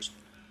first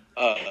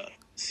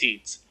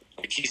seats.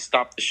 Like, he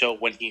stopped the show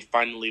when he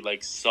finally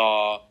like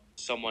saw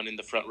someone in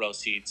the front row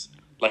seats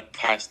like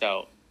passed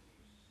out.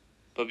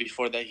 But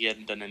before that, he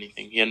hadn't done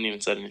anything. He hadn't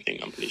even said anything,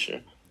 I'm pretty sure.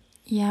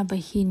 Yeah, but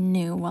he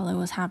knew while it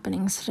was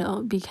happening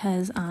still,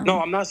 because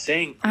no, I'm not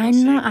saying.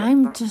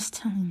 I'm just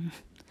telling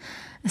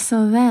you.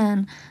 So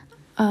then,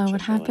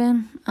 what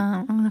happened?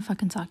 I'm gonna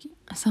fucking talk you.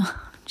 So,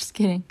 just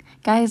kidding,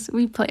 guys.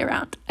 We play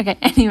around. Okay.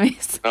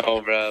 Anyways.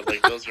 Oh, bro,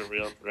 like, those are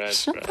real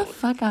threats. Shut the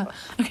fuck up.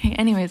 Okay.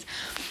 Anyways,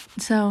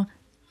 so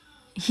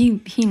he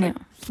knew.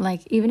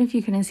 Like, even if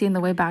you couldn't see in the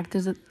way back,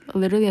 there's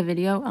literally a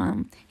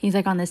video. He's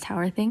like on this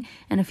tower thing,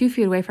 and a few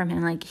feet away from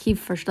him, like, he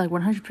first like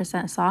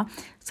 100% saw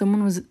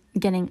someone was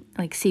getting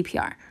like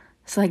CPR.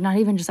 So like, not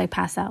even just like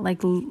passed out.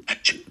 Like,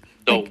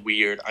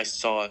 weird. I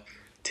saw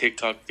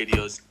TikTok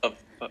videos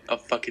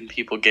of fucking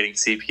people getting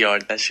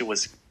CPR. That shit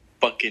was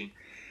fucking.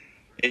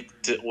 It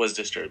was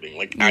disturbing.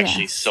 Like,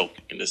 actually, so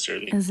fucking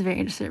disturbing. It was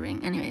very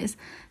disturbing. Anyways,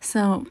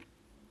 so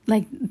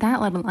like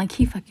that level, like,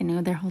 he fucking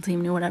knew. Their whole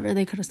team knew. Whatever,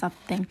 they could have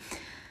stopped the thing.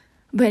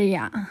 But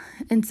yeah,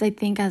 it's, I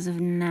think as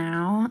of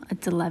now,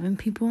 it's 11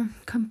 people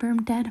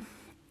confirmed dead.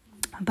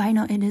 But I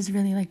know it is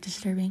really like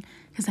disturbing,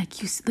 because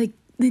like,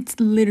 it's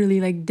literally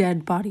like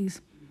dead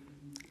bodies.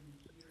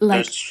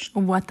 Like,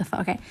 what the fuck?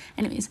 Okay,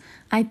 anyways,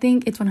 I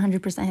think it's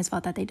 100% his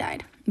fault that they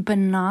died, but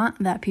not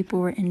that people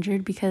were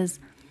injured, because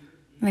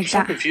like, I'm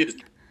so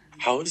confused.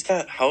 How is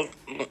that? How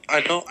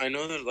I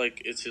know that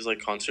like it's his like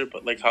concert,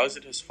 but like, how is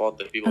it his fault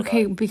that people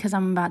okay died? Because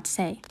I'm about to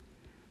say.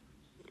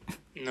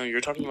 No,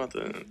 you're talking about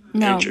the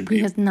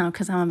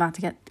because I'm about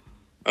to get.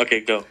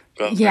 Okay, go.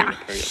 Yeah,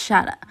 hurry up.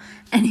 Shut up.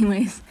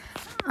 Anyways,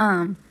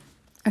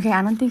 okay,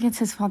 I don't think it's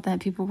his fault that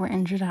people were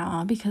injured at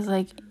all, because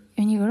like,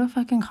 when you go to a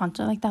fucking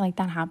concert like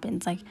that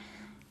happens. Like,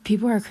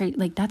 people are crazy.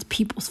 Like, that's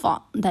people's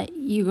fault that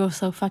you go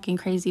so fucking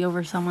crazy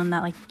over someone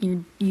that like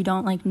you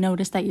don't like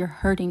notice that you're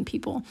hurting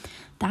people.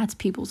 That's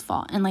people's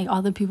fault. And like,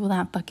 all the people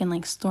that fucking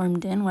like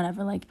stormed in,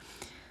 whatever, like,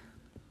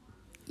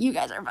 you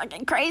guys are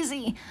fucking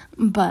crazy.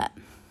 But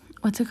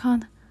what's it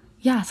called?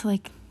 Yeah, so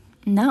like,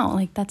 no,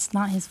 like, that's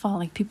not his fault.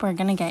 Like, people are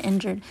gonna get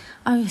injured.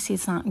 Obviously,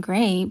 it's not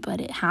great, but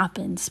it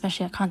happens,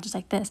 especially at concerts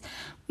like this.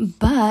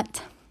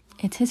 But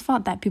it's his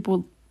fault that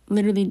people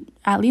literally,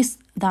 at least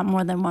that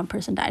more than one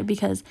person died,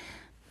 because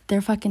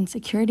their fucking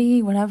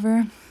security,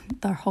 whatever,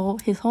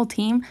 his whole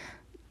team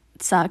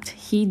sucked.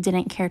 He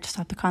didn't care to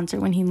stop the concert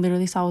when he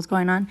literally saw what was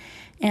going on.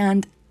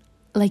 And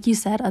like you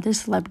said, other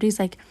celebrities,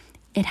 like,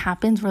 it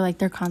happens where like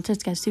their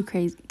concerts get too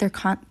crazy.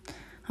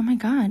 Oh my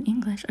god,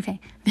 English. Okay.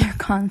 Their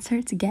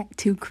concerts get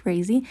too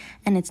crazy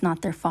and it's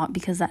not their fault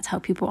because that's how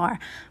people are.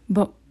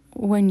 But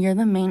when you're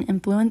the main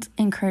influence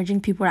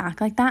encouraging people to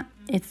act like that,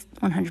 it's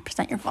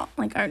 100% your fault.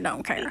 Like, I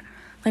don't care.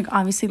 Like,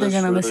 obviously they're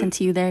going to listen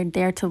to you. They're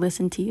there to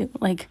listen to you.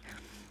 Like,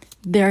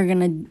 they're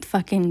going to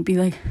fucking be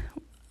like,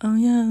 oh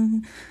yeah,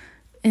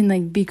 and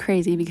like be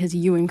crazy because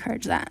you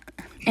encourage that.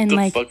 And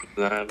like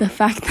the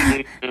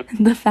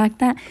fact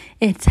that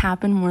it's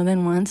happened more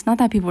than once, not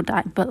that people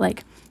died, but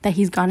like that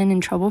he's gotten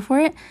in trouble for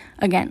it,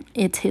 again,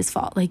 it's his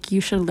fault. Like,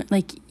 you should,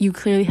 like, you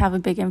clearly have a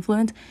big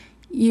influence.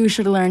 You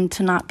should learn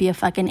to not be a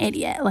fucking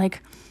idiot.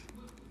 Like,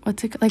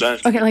 what's it like?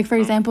 Okay, like for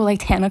example, like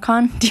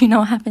TanaCon. Do you know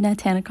what happened at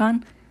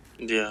TanaCon?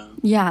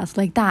 Yeah, it's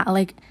like that.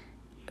 Like,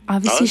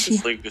 obviously she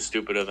just like a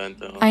stupid event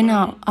though. I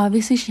know.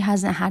 Obviously she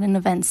hasn't had an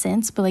event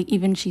since, but like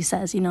even she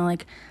says, you know,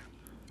 like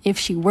if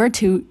she were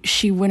to,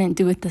 she wouldn't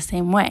do it the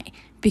same way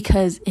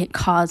because it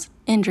caused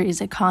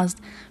injuries. It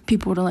caused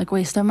people to like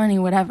waste their money,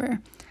 whatever.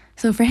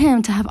 So for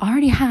him to have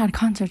already had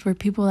concerts where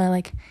people are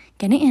like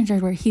getting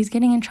injured, where he's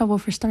getting in trouble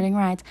for starting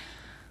rides,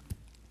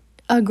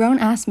 a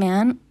grown-ass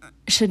man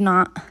should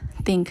not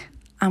think,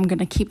 I'm going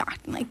to keep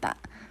acting like that.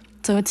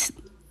 So it's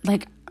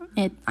like,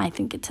 I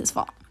think it's his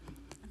fault.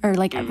 Or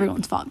like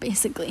everyone's fault,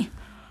 basically.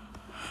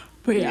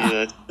 But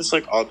yeah. It's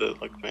like all the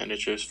like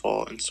managers'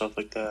 fault and stuff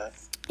like that.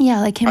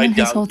 Yeah, like him and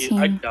his whole team.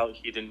 I doubt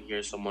he didn't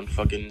hear someone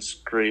fucking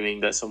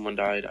screaming that someone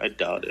died. I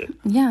doubt it.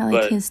 Yeah, like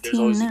but his team. There's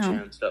always a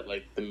chance that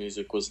like the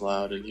music was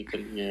loud and he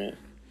couldn't hear it.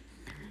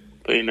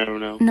 But you never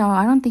know. No,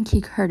 I don't think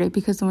he heard it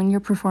because when you're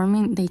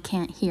performing, they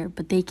can't hear,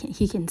 but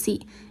he can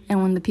see.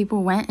 And when the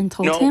people went and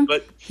told him,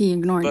 he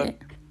ignored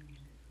it.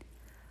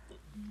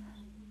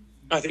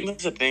 I think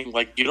that's the thing.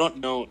 Like, you don't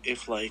know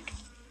if like,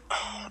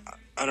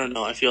 I don't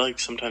know. I feel like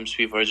sometimes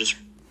people are just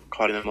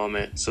caught in the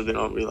moment, so they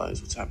don't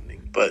realize what's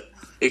happening. But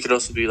it could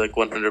also be like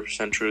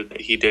 100% true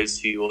that he did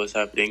see what was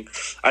happening.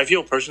 I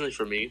feel personally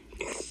for me,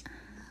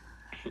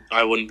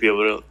 I wouldn't be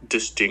able to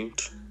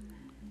distinct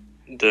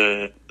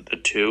the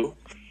two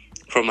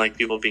from like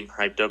people being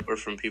hyped up or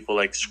from people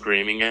like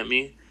screaming at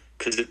me,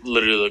 because it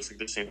literally looks like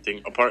the same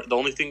thing. The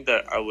only thing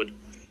that I would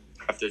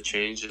have to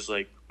change is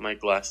like my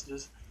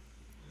glasses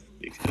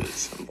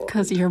because I'm blind.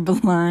 Because you're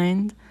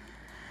blind.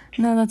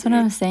 No, that's what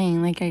I'm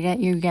saying. Like, I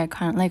get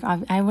kind of, like,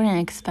 I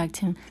wouldn't expect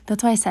him.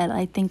 That's why I said,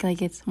 I think,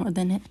 like, it's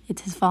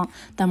his fault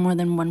that more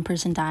than one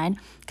person died.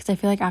 Because I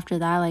feel like after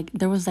that, like,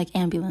 there was, like,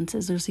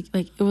 ambulances. There's,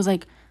 like, it was,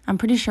 like, I'm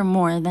pretty sure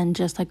more than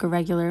just, like, a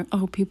regular,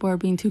 oh, people are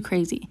being too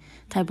crazy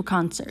type of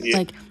concert. Yeah.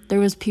 Like, there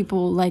was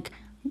people, like,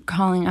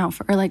 calling out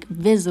for, or, like,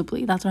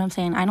 visibly. That's what I'm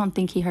saying. I don't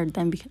think he heard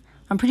them because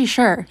I'm pretty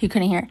sure he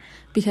couldn't hear,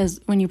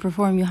 because when you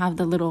perform, you have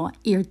the little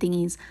ear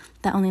thingies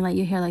that only let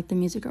you hear, like, the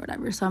music or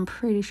whatever. So I'm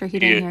pretty sure he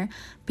didn't hear,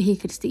 but he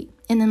could see.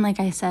 And then, like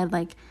I said,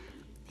 like,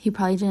 he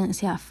probably didn't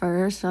see at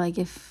first, or, like,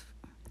 if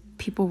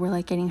people were,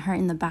 like, getting hurt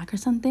in the back or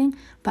something.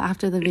 But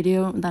after the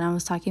video that I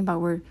was talking about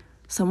where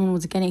someone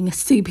was getting a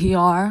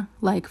CPR,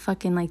 like,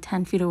 fucking, like,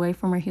 10 feet away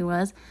from where he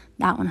was,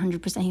 that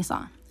 100% he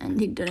saw. And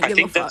he didn't give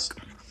a fuck.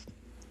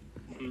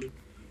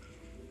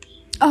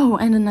 Oh,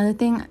 and another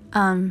thing,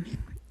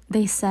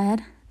 they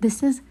said,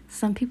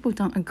 some people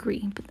don't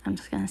agree, but I'm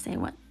just going to say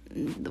what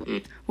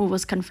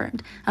was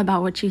confirmed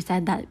about what you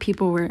said, that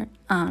people were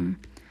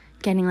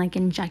getting, like,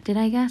 injected,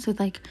 I guess, with,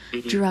 like,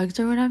 drugs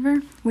or whatever,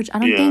 which I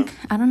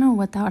don't know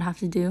what that would have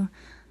to do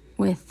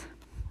with,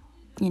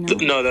 you know.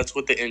 No, that's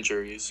with the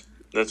injuries.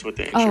 That's what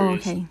the injuries.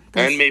 Oh, okay.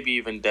 And maybe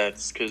even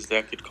deaths, because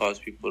that could cause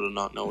people to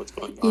not know what's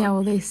going on. Yeah,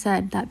 well, they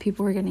said that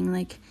people were getting,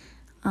 like,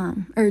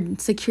 or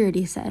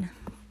security said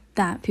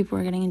that people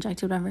are getting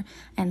injected, whatever.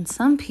 And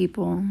some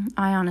people,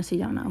 I honestly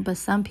don't know, but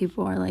some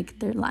people are like,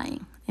 they're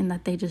lying, and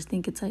that they just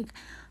think it's like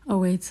a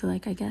way to,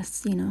 like, I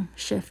guess, you know,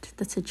 shift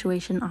the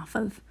situation off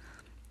of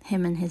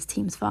him and his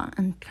team's fault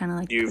and kind of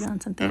like put it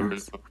on something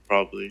else. Know,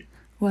 probably.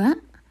 What?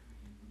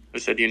 I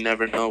said you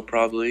never know,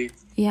 probably.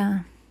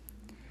 Yeah.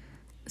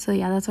 So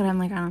yeah, that's what I'm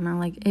like, I don't know,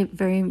 like,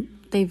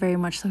 they very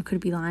much so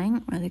could be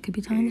lying, or they could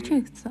be telling the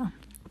truth. So,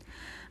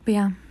 but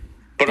yeah.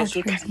 But also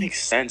it kind of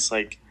makes sense,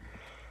 like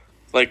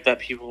that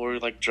people were,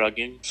 like,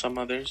 drugging some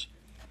others.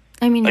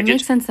 I mean, like, it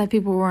makes sense that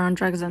people were on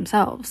drugs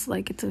themselves.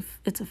 Like, it's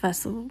a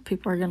festival.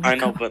 People are gonna. I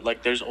know, but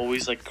like, there's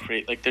always like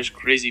there's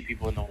crazy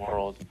people in the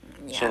world.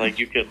 Yeah. So like,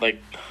 you could,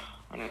 like,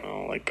 I don't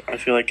know, like, I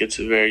feel like it's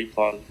very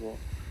plausible.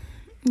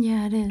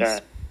 Yeah, it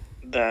is.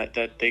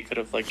 That they could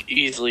have, like,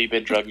 easily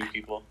been drugging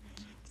people.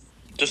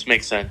 Just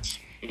makes sense,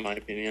 in my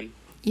opinion.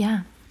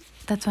 Yeah,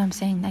 that's what I'm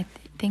saying. I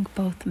think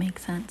both make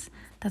sense.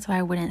 That's why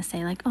I wouldn't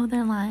say, like, oh,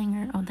 they're lying,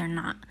 or oh, they're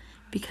not,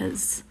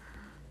 because,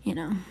 you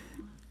know.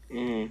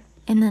 And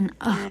then,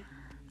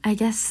 I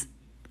guess,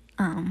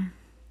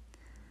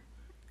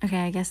 okay,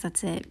 I guess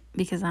that's it,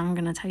 because I'm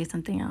going to tell you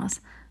something else.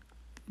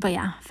 But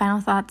yeah,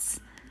 final thoughts,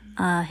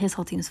 his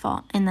whole team's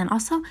fault. And then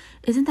also,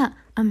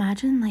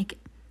 imagine, like,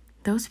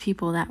 those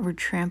people that were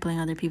trampling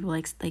other people,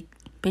 like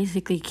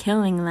basically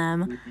killing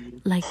them,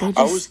 like, they just...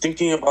 I was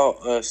thinking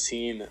about a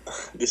scene,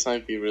 this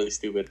might be really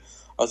stupid.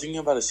 I was thinking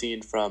about a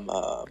scene from,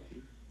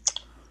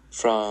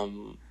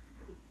 from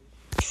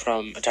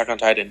Attack on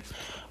Titan,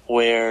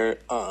 where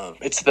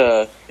it's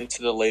the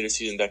latest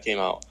season that came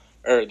out,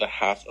 or the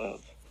half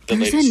of the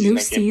There's a latest season new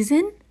that came.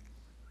 season?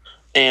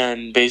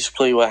 And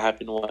basically, what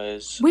happened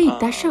was Wait,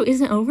 that show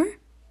isn't over?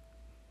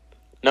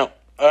 no.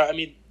 I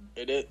mean,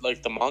 it is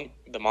like the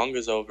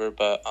manga's over,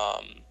 but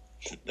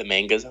the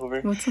manga's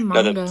over. What's a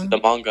No,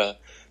 manga?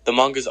 the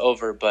manga's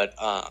over, but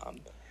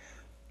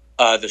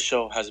the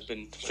show hasn't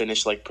been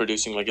finished, like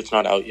producing, like it's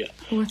not out yet.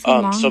 What's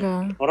a manga? So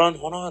hold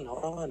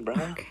on, bro.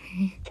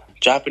 Okay.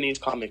 Japanese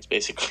comics,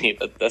 basically.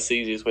 That's the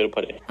easiest way to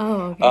put it.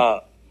 Oh,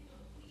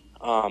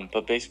 okay.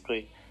 But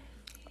basically,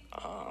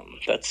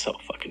 that's so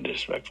fucking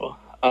disrespectful.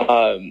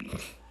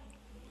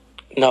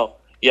 No,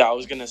 yeah, I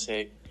was gonna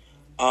say,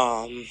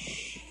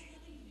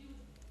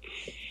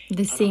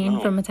 The scene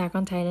from Attack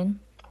on Titan.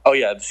 Oh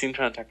yeah, the scene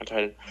from Attack on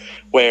Titan,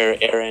 where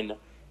Eren,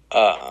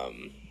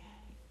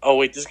 oh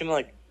wait, this is gonna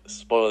like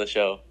spoil the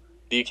show.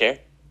 Do you care?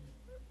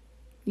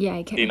 Yeah,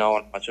 I care. Do you not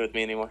want to watch it with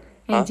me anymore?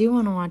 I do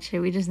want to watch it.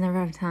 We just never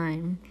have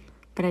time.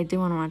 But I do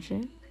want to watch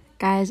it.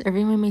 Guys,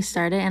 Irving made me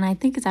start it, and I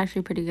think it's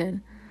actually pretty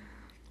good.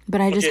 But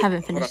I just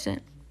haven't finished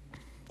it.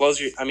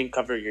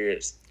 Cover your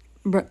ears.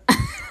 Bro.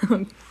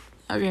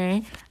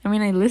 Okay. I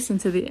mean, I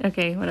listened to the...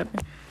 Okay, whatever.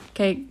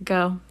 Okay,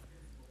 go.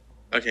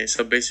 Okay,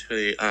 so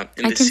basically, in I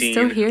the can scene,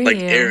 still hear like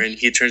you. Eren,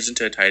 he turns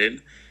into a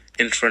Titan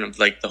in front of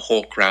like the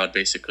whole crowd,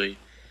 basically,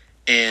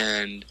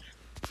 and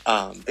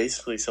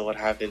basically, so what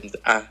happens?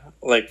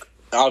 Like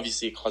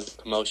obviously, it causes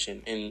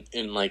commotion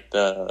in like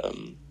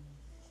the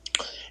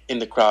in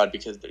the crowd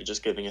because they're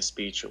just giving a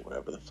speech or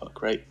whatever the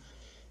fuck, right?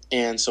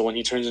 And so when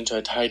he turns into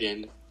a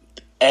Titan,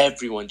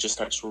 everyone just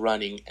starts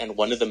running, and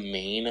one of the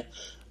main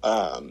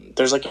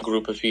there's like a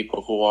group of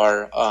people who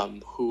are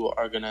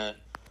gonna.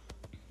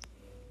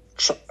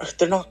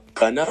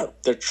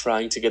 They're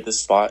trying to get the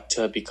spot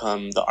to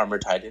become the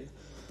Armored Titan,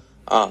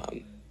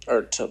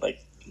 or to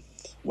like,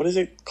 what is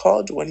it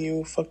called when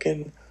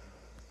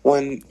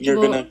you're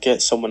gonna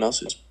get someone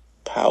else's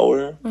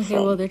power? Okay,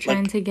 well they're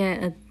trying to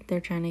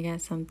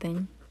get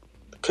something.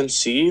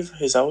 Conceive,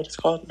 is that what it's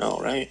called? No,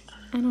 right?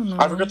 I don't know.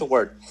 I forgot the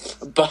word,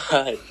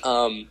 but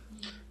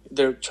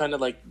they're trying to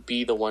like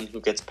be the one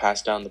who gets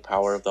passed down the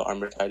power of the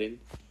Armored Titan.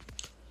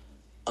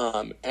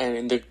 And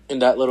in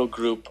that little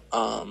group,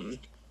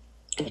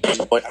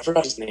 I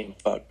forgot his name.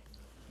 Fuck.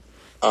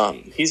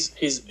 He's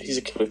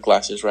a kid with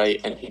glasses,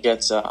 right? And he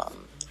gets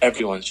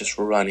everyone's just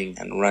running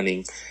and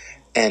running,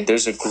 and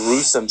there's a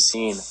gruesome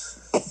scene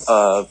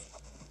of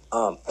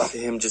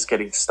him just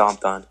getting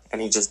stomped on,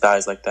 and he just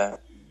dies like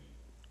that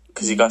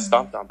because he got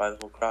stomped on by the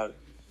whole crowd.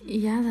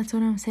 Yeah, that's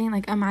what I'm saying.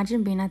 Like,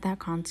 imagine being at that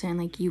concert and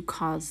like you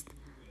caused,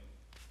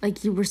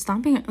 like you were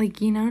stomping, like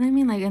you know what I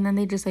mean? Like, and then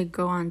they just like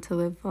go on to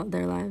live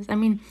their lives. I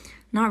mean,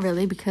 not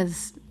really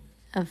because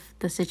of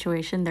the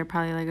situation. They're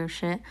probably like, oh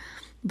shit,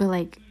 but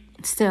like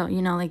still,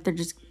 you know, like they're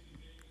just,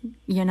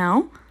 you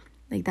know,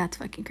 like that's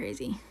fucking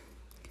crazy.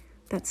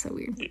 That's so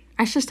weird.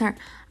 I should start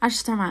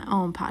my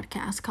own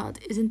podcast called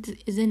Isn't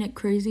It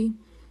Crazy?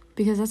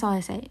 Because that's all I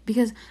say.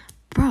 Because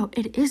bro,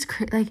 it is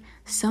like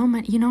so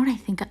many. You know what I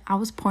think? I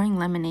was pouring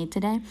lemonade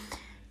today,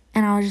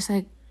 and I was just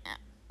like,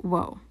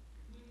 whoa,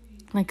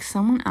 like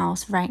someone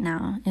else right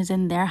now is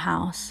in their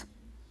house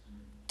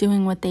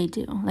doing what they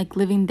do, like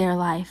living their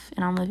life,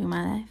 and I'm living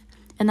my life.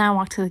 And then I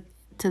walked to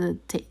the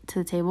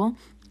table,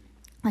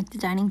 like the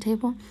dining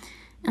table,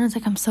 and I was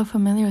like, I'm so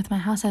familiar with my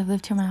house. I've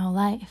lived here my whole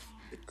life.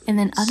 And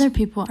then other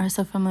people are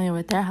so familiar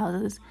with their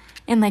houses,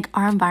 and like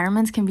our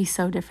environments can be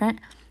so different,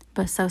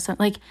 but so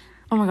like,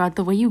 oh my god,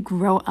 the way you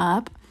grow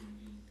up,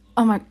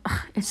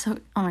 it's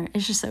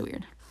just so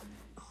weird.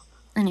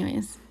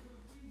 Anyways,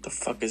 The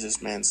fuck is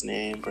this man's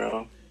name,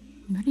 bro?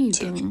 what are you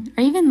doing?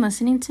 Are you even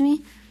listening to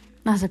me?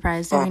 Not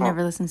surprised. He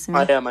never listens to me.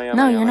 I am.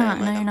 No, you're not.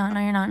 No, you're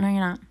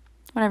not.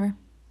 Whatever.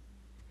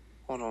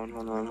 Hold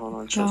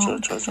on. Chill.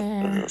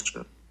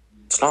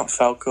 It's not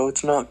Falco.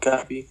 It's not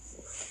Gabby.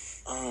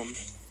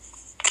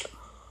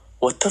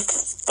 What the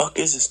fuck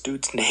is this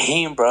dude's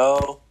name,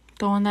 bro?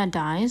 The one that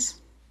dies?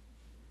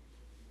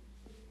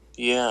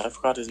 Yeah, I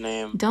forgot his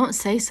name. Don't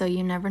say so.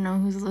 You never know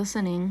who's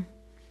listening.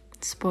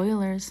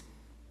 Spoilers.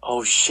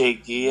 Oh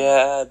shit!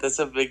 Yeah, that's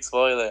a big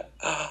spoiler.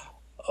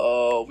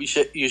 Oh, you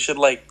should you should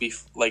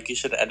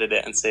edit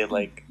it and say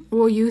like.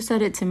 Well, you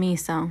said it to me,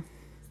 so.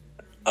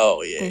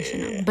 Oh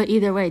yeah. But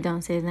either way,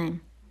 don't say his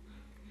name.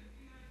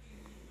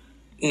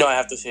 No, I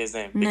have to say his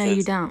name. No,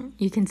 you don't.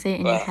 You can say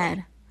it in your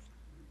head.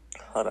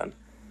 Hold on.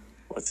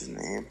 What's his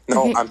name?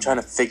 No, okay. I'm trying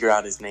to figure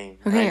out his name.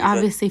 Okay,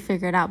 obviously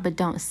figure it out, but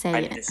don't say it. I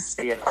need to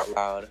say it out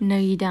loud. No,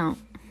 you don't.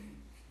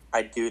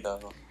 I do,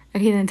 though.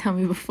 Okay, then tell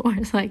me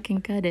before so I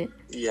can cut it.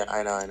 Yeah,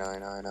 I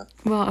know.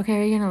 Well, okay,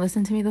 are you going to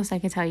listen to me, though, so I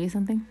can tell you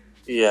something?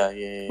 Yeah.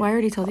 Well, I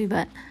already told you,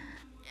 but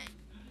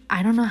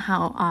I don't know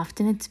how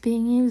often it's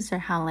being used or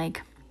how,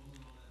 like,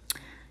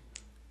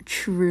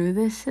 true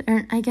this,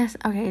 or I guess,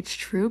 okay, it's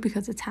true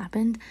because it's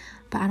happened,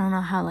 but I don't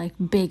know how, like,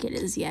 big it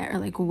is yet or,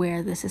 like,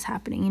 where this is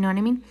happening, you know what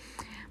I mean?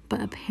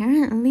 But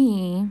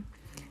apparently,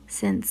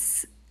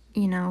 since,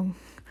 you know,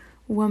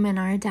 women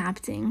are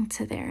adapting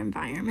to their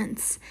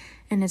environments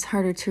and it's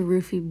harder to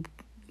roofie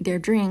their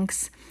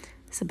drinks,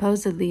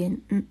 supposedly.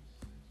 And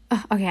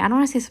okay, I don't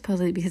want to say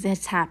supposedly because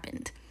it's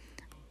happened.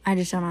 I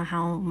just don't know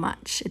how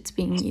much it's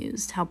being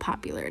used, how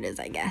popular it is,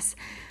 I guess.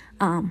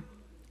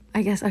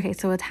 Okay,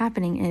 so what's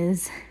happening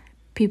is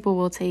people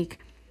will take,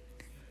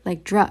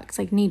 like, drugs,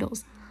 like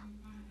needles.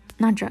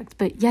 Not drugs,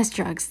 but yes,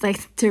 drugs,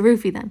 like, to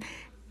roofie them.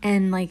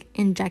 And, like,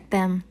 inject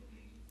them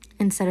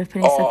instead of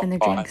putting stuff in their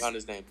I drinks. found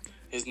his name.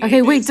 His name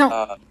Okay, wait, is,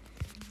 don't.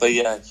 but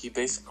yeah, he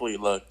basically,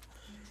 look,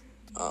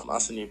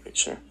 I'll send you a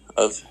picture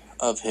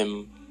of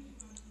him,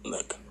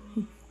 look.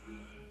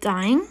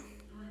 Dying?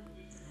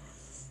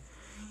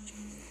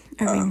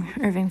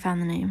 Irving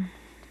found the name,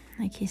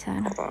 like he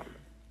said. Hold on.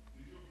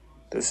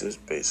 This is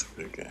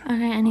basically good.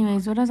 Okay,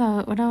 anyways, what I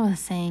was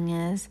saying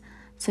is,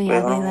 so yeah,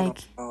 they like,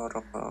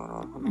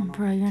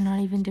 bro, you're not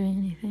even doing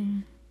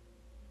anything.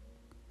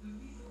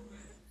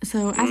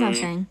 So as I was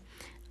saying,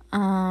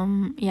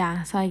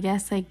 yeah, so I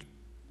guess like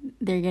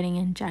they're getting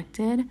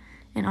injected,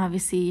 and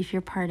obviously if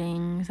you're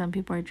partying, some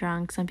people are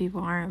drunk, some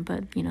people aren't,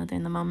 but you know, they're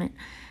in the moment.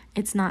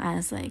 It's not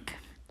as like,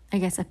 I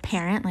guess,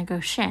 apparent, like,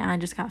 oh shit, I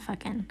just got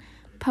fucking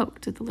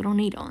poked with a little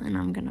needle and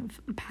I'm gonna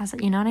pass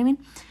it, you know what I mean?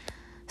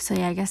 So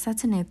yeah, I guess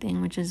that's a new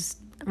thing, which is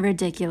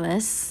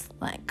ridiculous.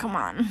 Like, come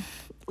on,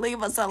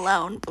 leave us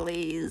alone,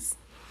 please.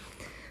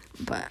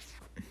 But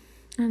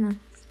I don't know.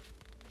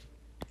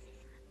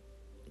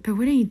 But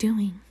what are you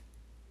doing?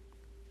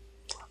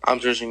 I'm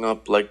searching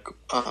up like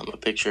a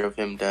picture of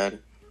him dead.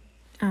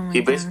 Oh my He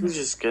God. basically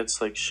just gets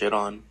like shit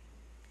on.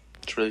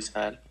 It's really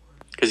sad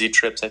because he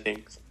trips, I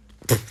think.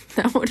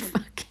 That would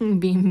fucking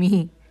be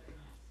me.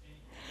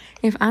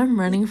 If I'm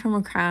running from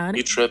a crowd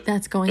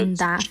that's going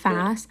that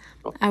fast,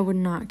 I would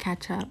not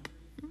catch up.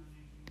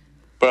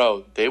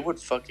 Bro, they would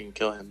fucking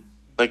kill him.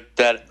 Like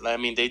that. I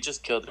mean, they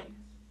just killed him.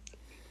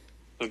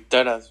 Look,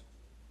 that ass.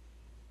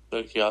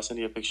 Look, here, I'll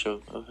send you a picture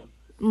of him.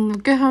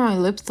 Look at how my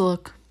lips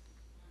look.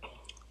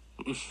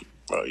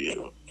 Bro,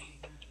 you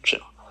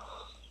chill.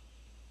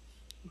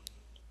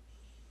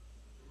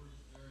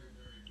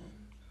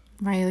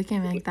 Why are you looking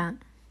at me like that?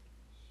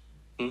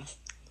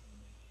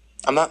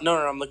 I'm not. No,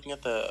 I'm looking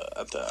at the.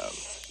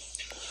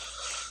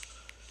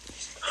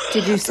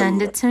 Did you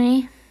send it to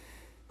me?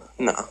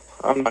 No,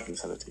 I'm not gonna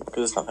send it to you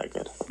because it's not that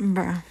good.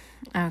 Bro,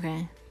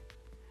 okay.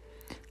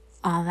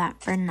 All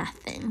that for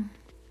nothing.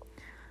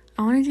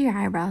 I want to do your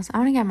eyebrows. I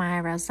want to get my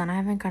eyebrows done. I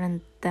haven't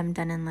gotten them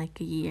done in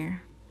like a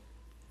year.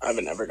 I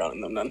haven't ever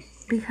gotten them done.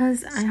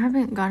 Because I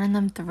haven't gotten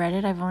them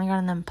threaded. I've only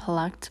gotten them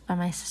plucked by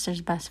my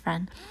sister's best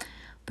friend.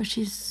 But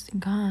she's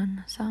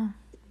gone, so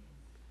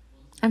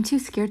I'm too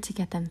scared to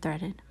get them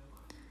threaded.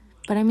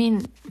 But I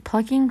mean,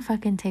 plucking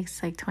fucking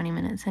takes like 20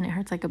 minutes and it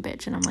hurts like a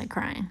bitch and I'm like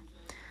crying.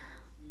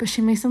 But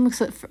she makes them look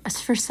so,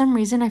 for some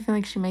reason, I feel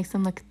like she makes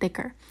them look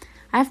thicker.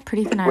 I have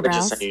pretty thin eyebrows. What I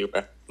just sent you,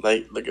 bro.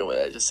 Like, look at what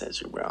I just sent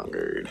you, brown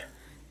gird.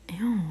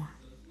 Ew.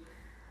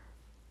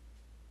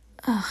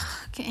 Ugh,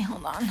 okay,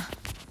 hold on.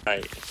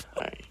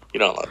 Alright. You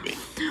don't love me.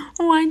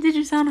 Why did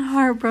you sound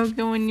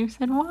heartbroken when you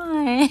said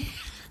why?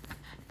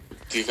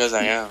 Because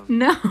I am.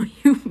 No,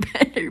 you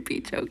better be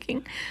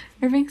joking.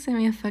 Irving sent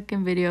me a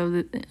fucking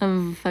video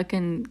of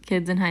fucking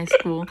kids in high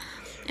school,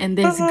 and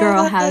this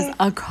girl has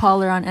a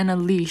collar on and a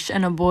leash,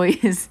 and a boy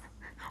is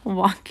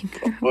walking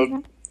her.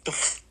 What the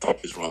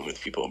fuck is wrong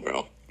with people,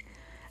 bro?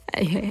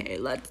 Hey,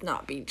 let's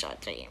not be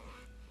judgy.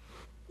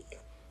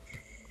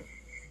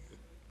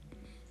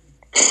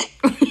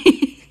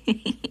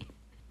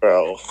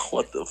 Bro,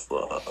 what the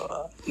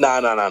fuck?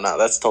 Nah.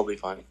 That's totally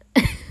fine.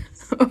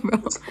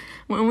 Bro,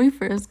 when we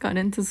first got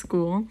into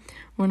school,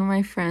 one of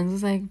my friends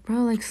was like, bro,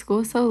 like,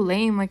 school's so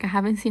lame. Like, I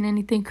haven't seen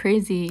anything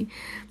crazy.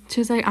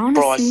 She was like, I want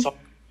to see.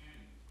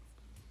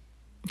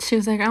 She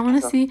was like, I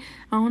want to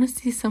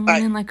see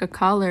someone in, like, a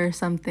collar or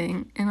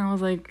something. And I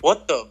was like...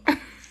 What the...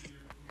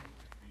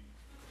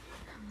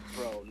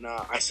 Bro,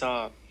 nah, I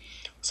saw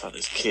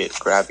this kid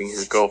grabbing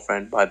his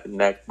girlfriend by the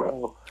neck,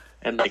 bro.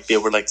 And, like, they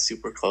were, like,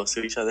 super close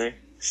to each other.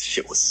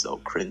 Shit was so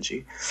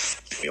cringy.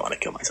 Made me want to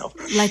kill myself.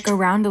 Like,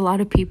 around a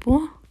lot of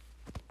people?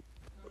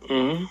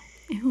 Mm-hmm.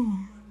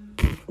 Ew.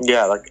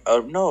 Yeah, like,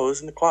 no, it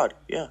was in the quad.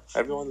 Yeah,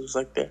 everyone was,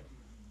 like, there.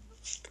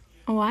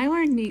 Why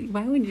would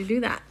you do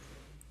that?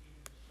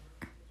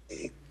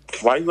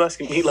 Why are you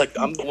asking me like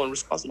I'm the one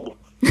responsible?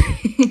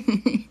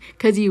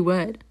 Because you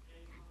would.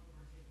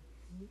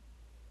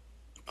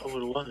 I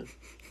would what?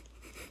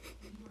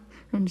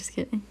 I'm just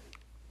kidding.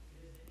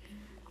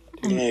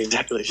 Yeah,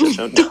 exactly. Shut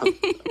your dumb.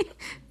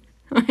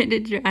 Why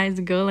did your eyes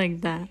go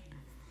like that?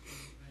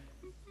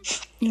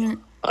 You went,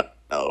 I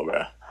don't know,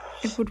 bro.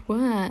 it would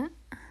what?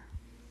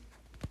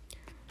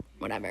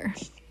 Whatever.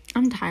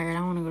 I'm tired.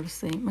 I want to go to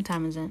sleep. What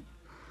time is it?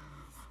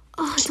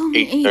 Oh, it's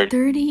only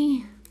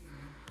 8:30.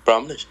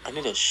 Bro, I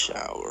need a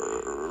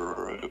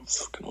shower.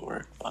 It's fucking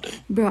work, buddy.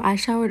 Bro, I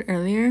showered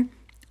earlier,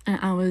 and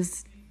I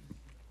was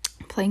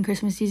playing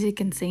Christmas music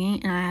and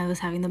singing, and I was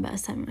having the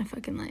best time of my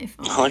fucking life.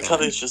 Oh I like how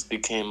this just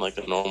became like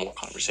a normal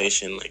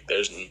conversation. Like,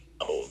 there's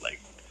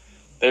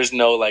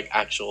no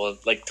actual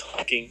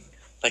talking.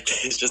 Like,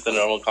 it's just a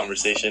normal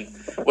conversation.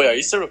 Wait, are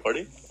you still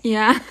recording?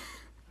 Yeah.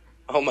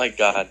 Oh my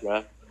god,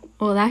 bro.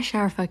 Well, that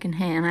shower fucking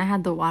hit, and I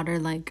had the water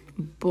like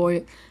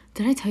boil.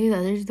 Did I tell you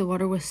that the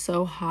water was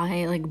so hot,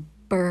 it like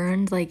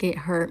burned, like it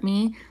hurt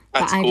me.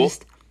 At But school?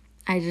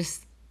 I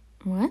just,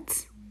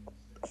 what?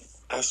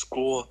 At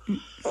school,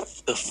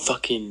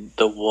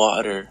 the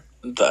water,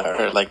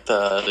 or like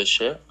the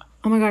shit.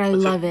 Oh my god, I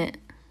What's love it.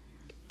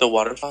 The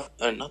water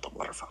fountain, not the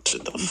water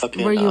fountain, the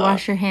fucking, Where you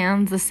wash your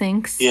hands, the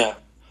sinks. yeah.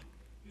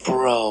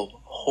 Bro,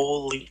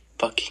 holy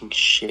fucking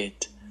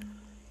shit.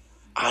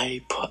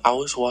 I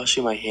was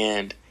washing my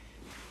hand.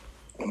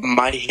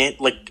 My hand,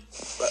 like,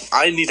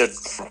 I need to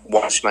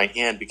wash my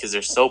hand because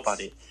there's soap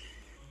on it.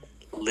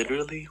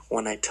 Literally,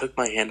 when I took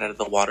my hand out of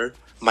the water,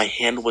 my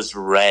hand was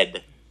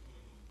red.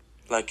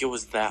 Like, it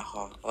was that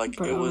hot. Like,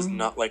 Bro. it was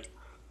not, like,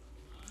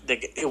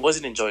 it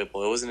wasn't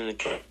enjoyable. It wasn't an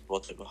enjoyable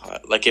type of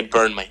hot. Like, it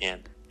burned my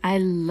hand. I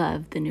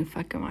love the new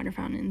fucking water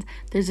fountains.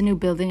 There's a new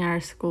building at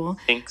our school.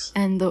 Thanks.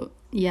 And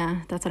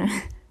that's what I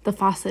meant. The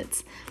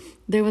faucets.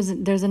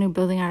 There's a new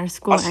building at our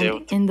school,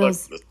 and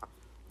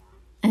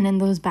in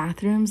those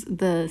bathrooms,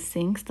 the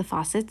sinks, the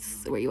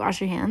faucets where you wash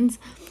your hands,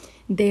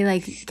 they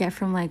like get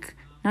from like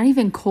not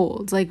even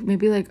cold, like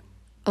maybe like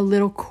a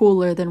little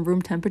cooler than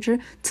room temperature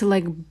to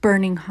like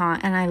burning hot,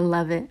 and I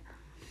love it.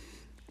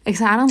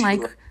 Except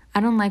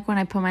I don't like when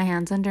I put my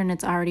hands under and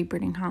it's already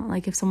burning hot.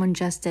 Like if someone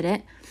just did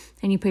it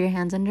and you put your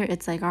hands under,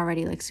 it's like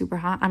already like super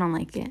hot. I don't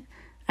like it.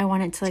 I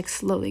want it to like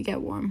slowly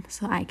get warm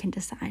so I can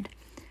decide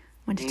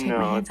when to take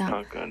my hands out.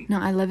 Not good.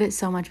 No, I love it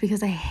so much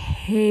because I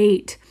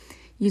hate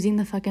using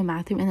the fucking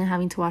bathroom and then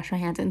having to wash my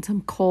hands in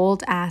some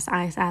cold ass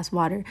ice ass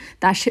water.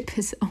 That shit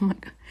pisses. Oh my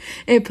god,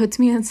 it puts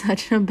me in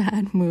such a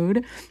bad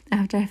mood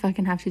after I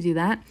fucking have to do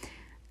that,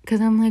 because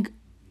I'm like,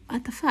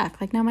 what the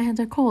fuck? Like now my hands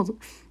are cold.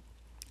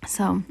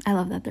 So I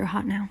love that they're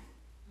hot now.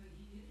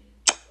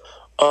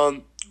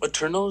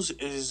 Eternals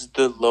is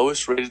the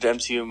lowest rated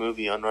MCU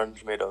movie on Rotten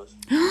Tomatoes.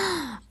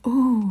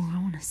 Ooh, I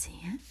want to see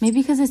it.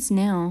 Maybe because it's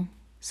new,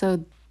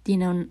 so you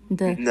know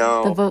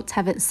the votes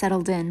haven't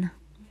settled in.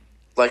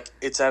 Like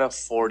it's at a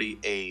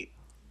 48.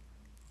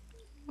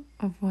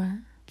 Of what?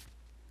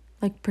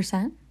 Like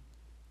percent?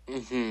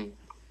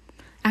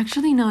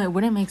 Actually, no, it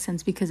wouldn't make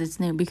sense because it's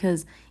new.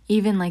 Because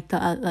even like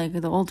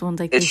the old ones,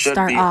 like It they should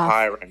start be off.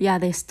 high right now. Yeah,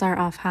 they start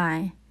off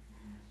high.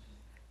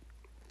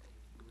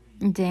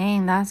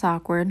 Dang, that's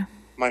awkward.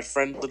 My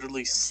friend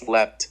literally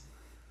slept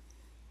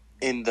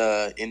in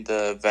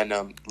the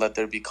Venom Let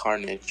There Be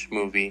Carnage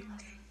movie,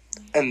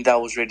 and that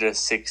was rated a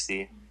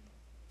 60.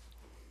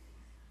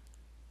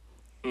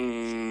 I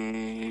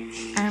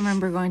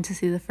remember going to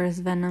see the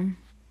first Venom.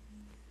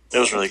 It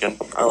was really good.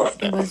 I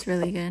loved it. It was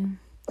really good.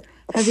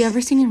 Have you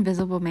ever seen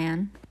Invisible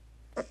Man?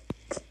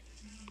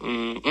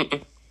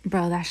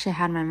 Bro, that shit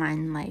had my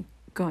mind like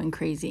going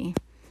crazy.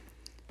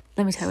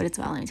 Let me tell you what it's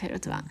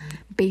about.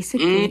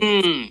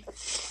 Basically.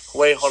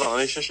 Wait, hold on.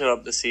 Let me search it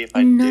up to see if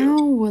I do.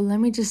 No, well, let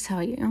me just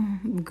tell you.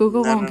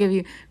 Google won't give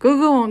you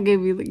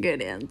the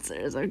good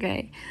answers,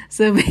 okay?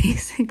 So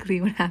basically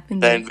what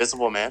happened The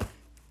Invisible Man?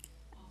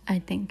 I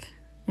think.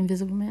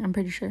 Invisible Man, I'm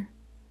pretty sure.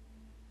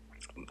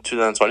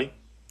 2020?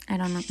 I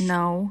don't know.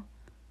 No.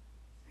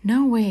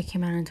 No way it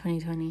came out in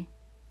 2020.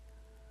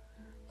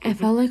 It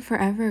felt like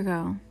forever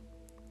ago.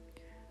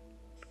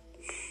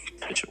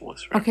 It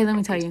was Okay, let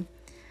me tell you.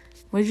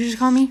 What did you just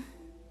call me?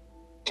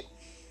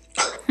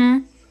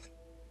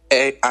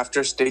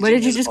 After staging What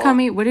did you just call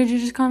me? What did you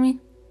just call me?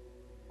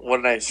 What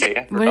did I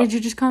say? What did you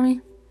just call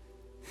me?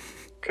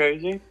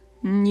 Crazy?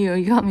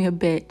 You called me a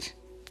bitch.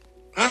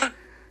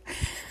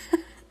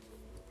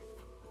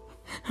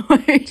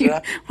 Why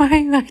are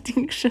you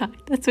acting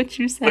shocked? That's what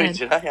you said. Wait,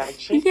 did I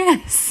actually?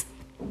 Yes.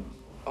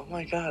 Oh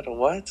my god,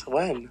 what?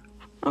 When?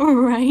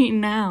 Right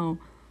now.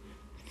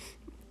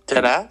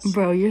 Deadass?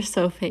 Bro, you're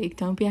so fake.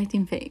 Don't be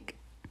acting fake.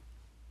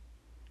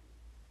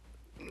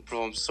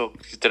 Bro,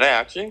 did I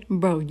actually?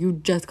 Bro, you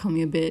just call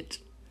me a bitch.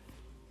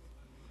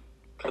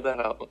 Cut that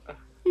out.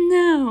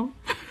 No.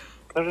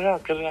 Cut it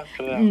out.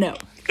 No.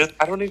 Because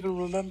I don't even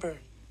remember.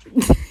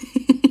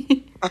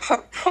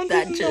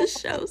 That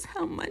just shows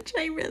how much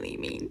I really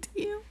mean to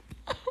you.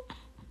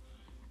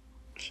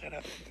 Shut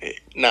up.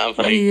 No, I'm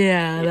like...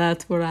 Yeah,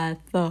 that's what I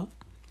thought.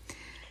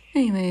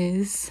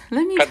 Anyways,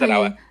 let me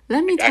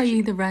tell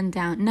you the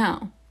rundown.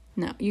 No,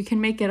 you can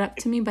make it up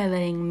to me by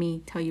letting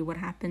me tell you what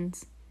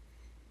happens.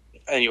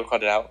 And you'll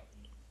cut it out?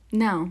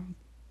 No,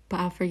 but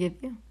I'll forgive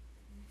you.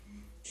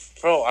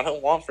 Bro, I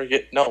don't want to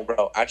forget. No,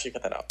 bro, actually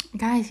cut that out.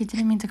 Guys, you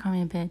didn't mean to call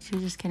me a bitch.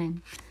 You're just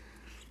kidding.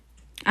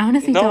 I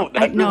honestly no,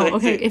 don't.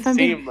 Okay. If I'm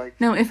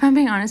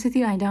being honest with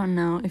you, I don't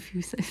know if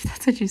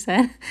that's what you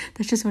said.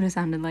 That's just what it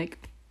sounded like.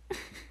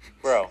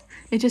 Bro,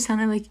 it just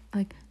sounded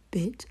like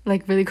bitch,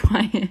 like really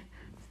quiet.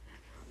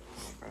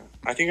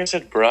 I think I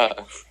said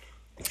bruh.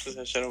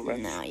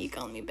 No, you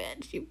call me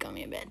bitch. You call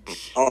me a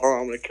bitch. Oh,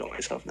 I'm gonna kill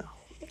myself now.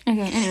 Okay,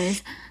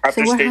 anyways.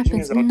 After so what staging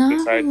happens? his own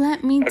suicide,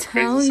 let me a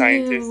tell crazy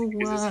scientist you.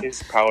 uses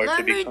his power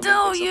to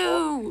become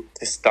invisible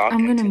to stalk I'm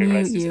and gonna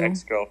terrorize mute his you.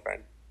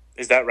 ex-girlfriend.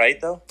 Is that right,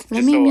 though?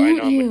 Let me mute I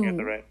know you. I'm looking at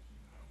the right.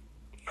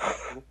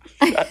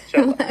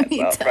 Let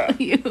me tell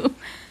you.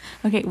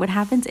 Okay, what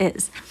happens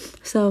is,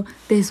 so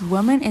this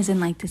woman is in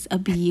like this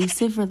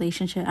abusive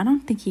relationship. I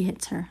don't think he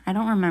hits her. I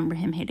don't remember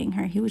him hitting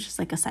her. He was just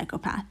like a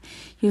psychopath.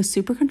 He was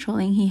super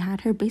controlling. He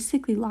had her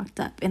basically locked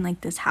up in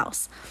like this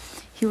house.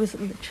 He was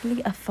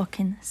literally a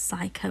fucking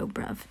psycho,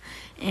 bruv.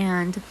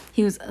 And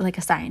he was like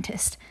a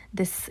scientist.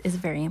 This is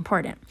very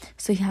important.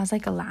 So he has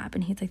like a lab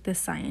and he's like this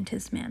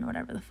scientist man,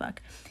 whatever the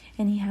fuck.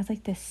 And he has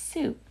like this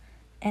suit.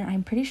 And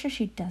I'm pretty sure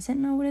she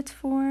doesn't know what it's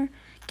for.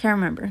 Can't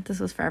remember. This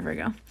was forever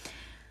ago.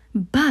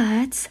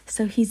 But,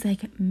 so he's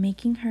like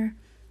making her,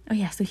 oh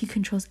yeah, so he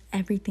controls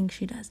everything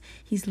she does.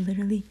 He's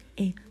literally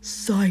a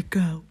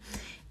psycho.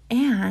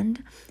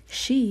 And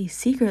she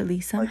secretly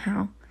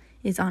somehow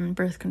is on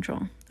birth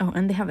control. Oh,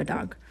 and they have a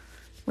dog,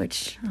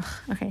 which,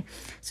 okay.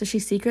 So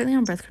she's secretly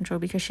on birth control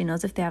because she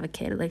knows if they have a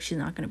kid, like she's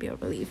not going to be able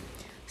to leave.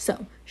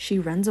 So she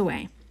runs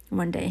away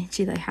one day.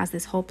 She like has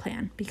this whole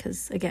plan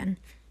because, again,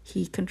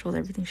 he controls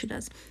everything she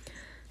does.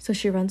 So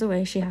she runs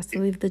away. She has to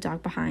leave the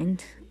dog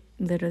behind.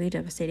 Literally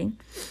devastating.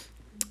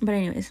 But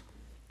anyways,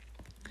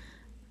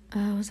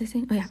 what was I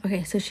saying? Oh yeah,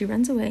 okay, so she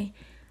runs away,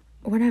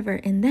 whatever,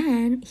 and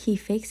then he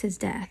fakes his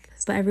death,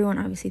 but everyone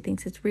obviously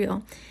thinks it's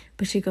real.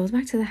 But she goes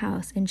back to the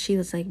house and she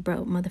was like,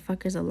 bro,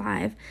 motherfucker's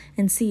alive,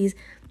 and sees,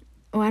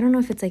 oh, I don't know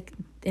if it's like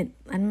I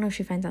don't know if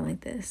she finds out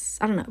like this,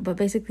 I don't know, but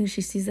basically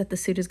she sees that the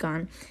suit is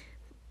gone.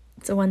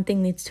 So one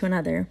thing leads to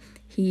another.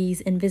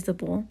 He's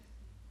invisible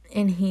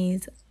and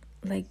he's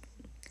like,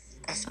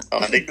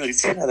 oh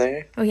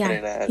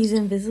yeah, he's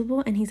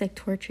invisible and he's like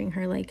torturing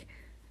her, like,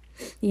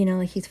 you know,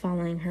 like he's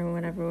following her,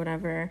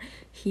 whatever.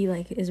 He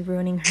like is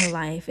ruining her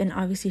life, and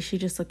obviously she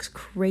just looks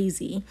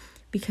crazy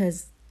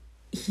because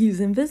he's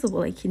invisible.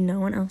 Like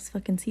no one else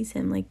fucking sees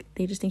him. Like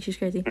they just think she's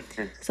crazy.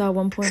 So at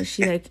one point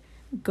she like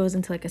goes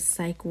into like a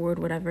psych ward,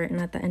 whatever,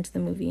 and at the end of the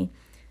movie,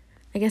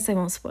 I guess I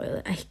won't spoil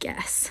it, I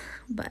guess,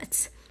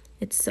 but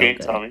it's so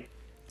good. Tell me?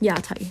 Yeah,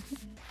 I'll tell you.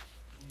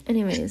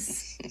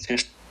 Anyways,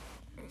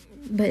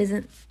 but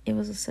it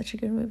was such a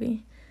good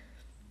movie.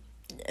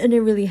 And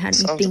it really had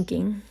me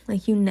thinking.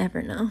 Like, you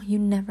never know. You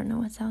never know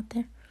what's out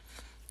there.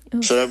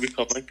 Should I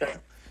become like that?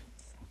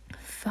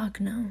 Fuck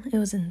no. It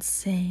was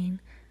insane.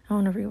 I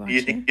want to rewatch it.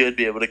 You think you'd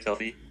be able to kill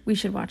me? We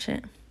should watch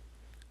it.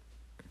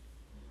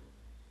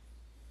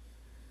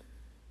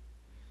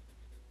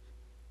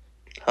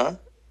 Huh?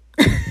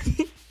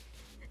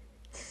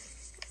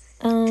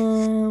 I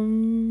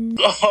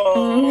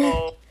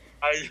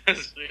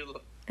just realized.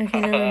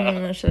 Okay,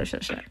 no.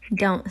 Shut.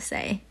 Don't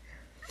say.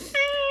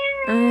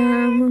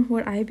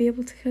 Would I be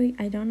able to kill you?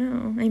 I don't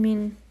know. I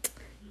mean,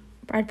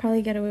 I'd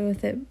probably get away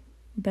with it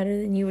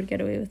better than you would get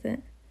away with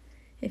it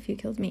if you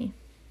killed me.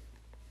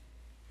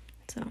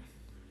 So.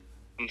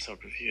 I'm so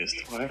confused.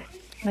 What?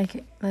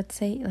 Like, let's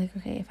say, like,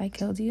 okay, if I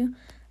killed you,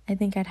 I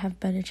think I'd have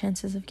better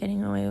chances of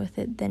getting away with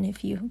it than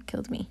if you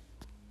killed me.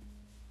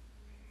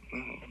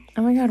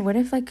 Oh my god, what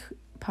if, like,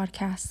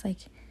 podcasts,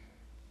 like,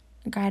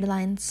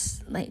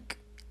 guidelines, like,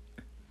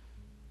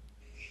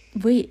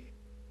 wait,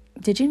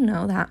 did you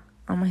know that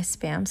on my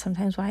spam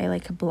sometimes why I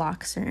like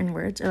block certain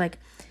words or like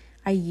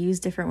I use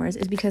different words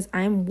is because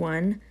I'm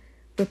one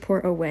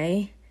report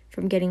away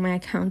from getting my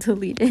account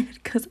deleted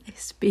because I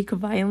speak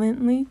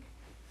violently.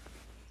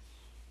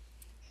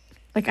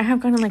 Like I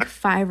have gotten like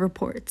 5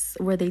 reports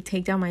where they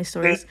take down my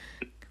stories.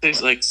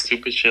 There's like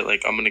stupid shit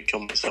like I'm gonna kill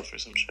myself or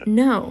some shit.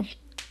 No,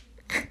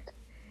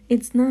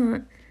 it's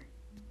not.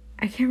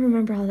 I can't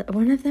remember all that.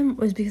 One of them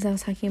was because I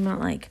was talking about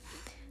like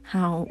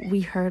how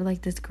we heard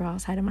like this girl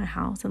outside of my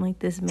house and like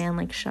this man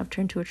like shoved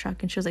her into a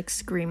truck and she was like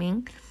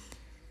screaming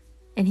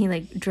and he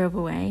like drove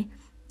away.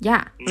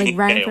 Yeah, like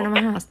right in front of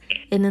my house.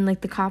 And then like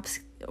the cops,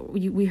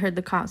 we heard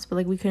the cops, but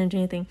like we couldn't do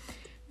anything.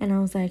 And I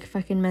was like,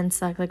 fucking men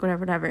suck, like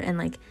whatever. And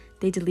like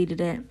they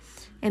deleted it.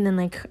 And then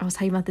like I was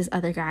talking about this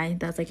other guy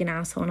that was like an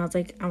asshole and I was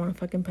like, I want to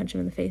fucking punch him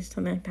in the face,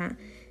 something like that.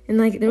 And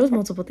like there was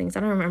multiple things. I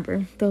don't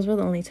remember. Those were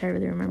the only two I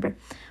really remember.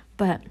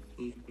 But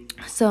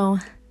so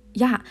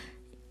yeah,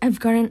 I've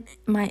gotten,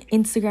 my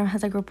Instagram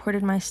has like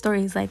reported my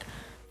stories like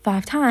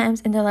 5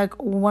 times and they're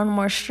like, one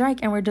more strike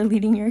and we're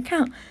deleting your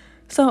account.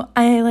 So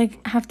I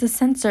like have to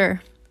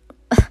censor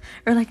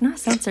or like not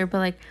censor, but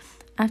like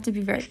I have to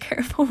be very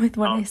careful with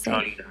what I say.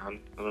 Tone down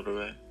a little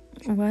bit.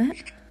 What?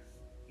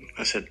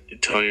 I said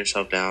tone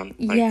yourself down.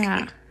 Like,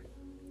 yeah.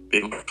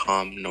 Be more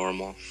calm,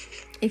 normal.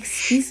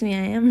 Excuse me,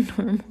 I am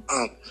normal.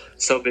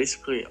 So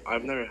basically,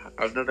 I've never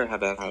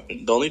had that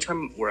happen. The only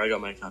time where I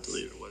got my account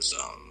deleted was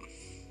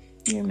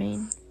your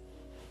main.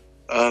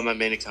 My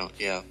main account,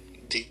 yeah.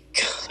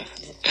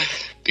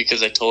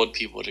 Because I told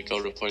people to go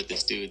report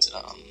this dude's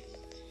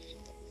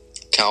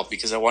account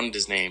because I wanted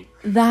his name.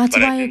 That's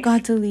why it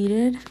got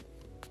deleted?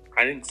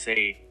 I didn't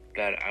say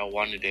that I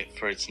wanted it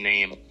for its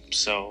name,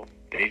 so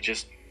they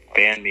just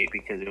banned me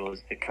because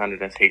it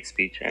counted as hate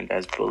speech and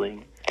as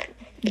bullying.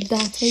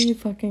 That's why you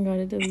fucking got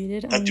it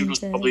deleted? That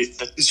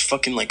dude's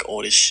fucking like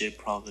old as shit,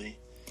 probably.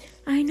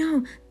 I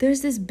know.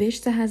 There's this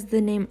bitch that has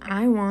the name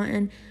I want,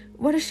 and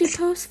what does she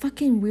post?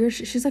 Fucking weird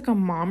shit. She's like a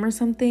mom or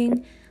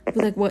something with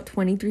like, what,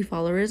 23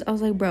 followers? I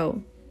was like,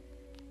 bro,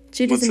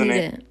 she doesn't need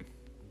it.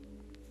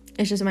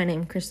 It's just my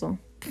name, Crystal.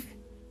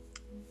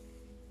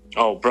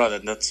 Oh, bro,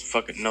 that's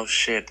fucking no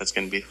shit. That's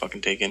gonna be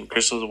fucking taken.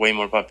 Crystal's way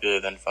more popular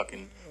than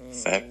fucking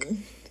Feck.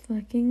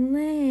 Fucking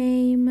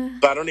lame.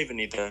 But I don't even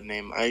need the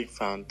name. I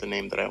found the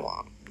name that I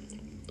want.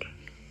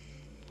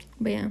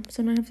 But yeah,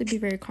 so now I have to be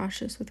very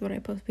cautious with what I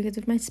post, because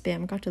if my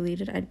spam got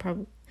deleted, I'd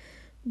probably,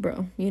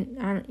 bro,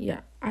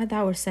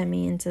 that would send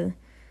me into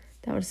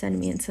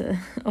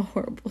a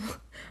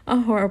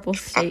horrible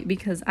state,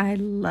 because I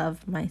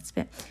love my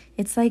spam.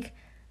 It's like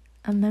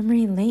a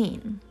memory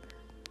lane,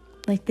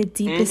 like the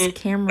deepest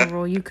camera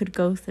roll you could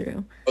go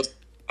through.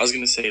 I was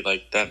gonna say,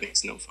 like, that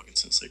makes no fucking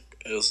sense. Like,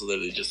 it was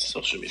literally just a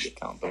social media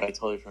account, but I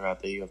totally forgot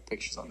that you have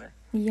pictures on there.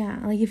 Yeah,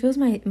 like if it was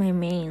my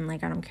main,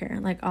 like I don't care.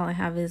 Like all I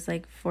have is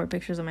like 4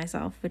 pictures of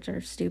myself, which are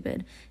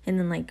stupid, and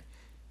then like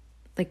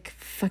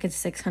fucking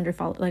 600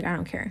 followers. Like I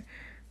don't care.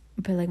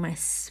 But like my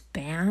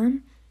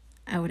spam,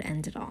 I would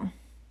end it all.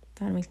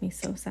 That would make me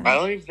so sad. I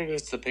don't even think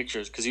it's the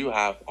pictures, because you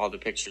have all the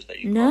pictures that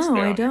you post. No,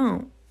 I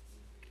don't.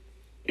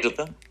 You don't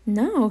though?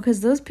 No,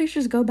 because those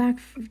pictures go back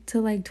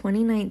to like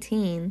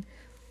 2019.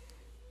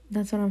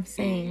 That's what I'm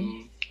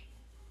saying.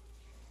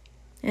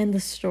 And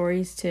the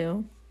stories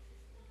too.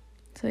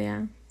 So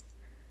yeah.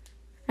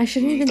 I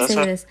shouldn't even say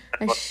this.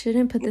 I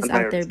shouldn't put this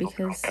out there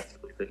because...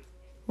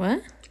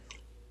 What?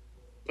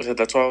 I said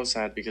that's why I was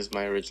sad, because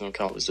my original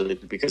account was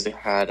deleted, because it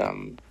had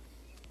on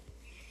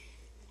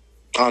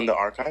the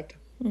archived.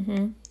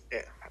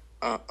 It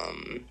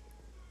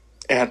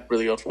had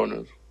really old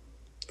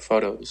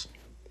photos.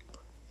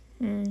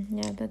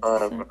 Yeah, that's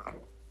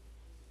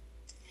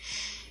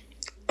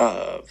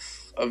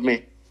of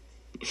me.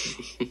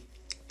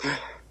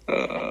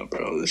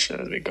 Bro, this shit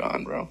has been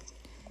gone, bro.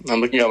 I'm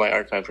looking at my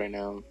archive right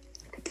now.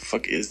 What the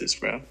fuck is this,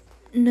 bro?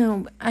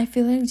 No, I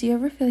feel like, do you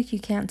ever feel like you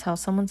can't tell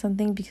someone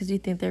something because you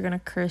think they're gonna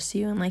curse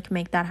you and like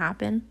make that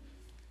happen?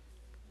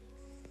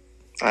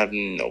 I have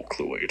no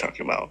clue what you're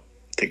talking about.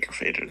 I think you're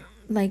faded.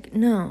 Like,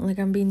 no, like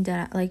I'm being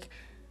dead. Like,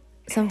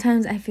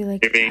 sometimes I feel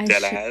like you're being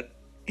dead ahead.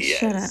 Yes.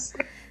 Shut up.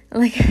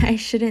 Like, I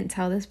shouldn't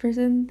tell this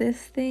person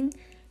this thing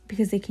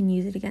because they can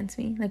use it against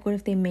me. Like, what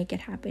if they make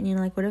it happen? You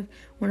know, like, what if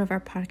one of our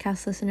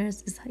podcast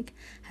listeners is like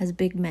has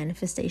big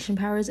manifestation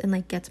powers and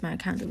like gets my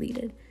account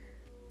deleted?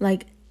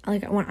 Like I'm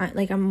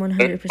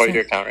 100%. For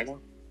your account right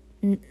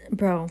now,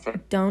 bro.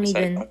 Don't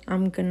even.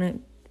 I'm gonna.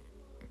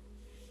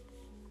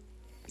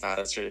 Nah,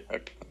 that's really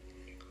fucked up.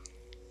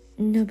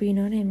 No, but you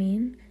know what I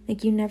mean.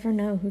 Like, you never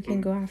know who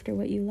can go after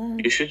what you love.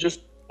 You should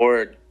just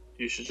record.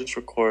 You should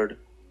record.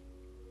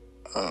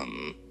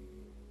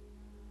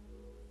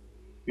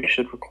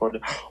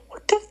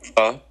 What the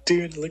fuck,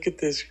 dude? Look at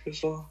this,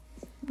 Crystal.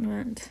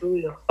 What? It's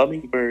really a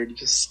hummingbird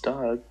just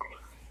stuck.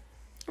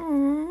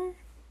 Aww.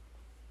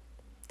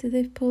 Did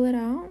they pull it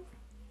out?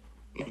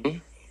 Oh,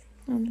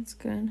 that's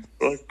good.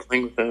 We're like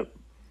playing with it.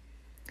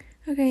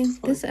 Okay,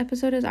 this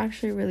episode is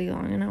actually really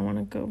long, and I want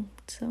to go.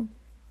 So,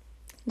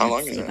 how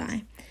long is it?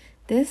 Bye.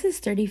 This is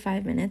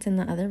 35 minutes, and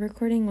the other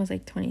recording was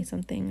like 20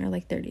 something or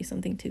like 30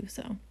 something too.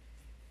 So.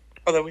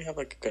 Oh, then we have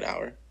like a good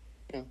hour.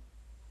 Yeah.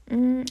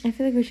 I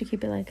feel like we should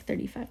keep it like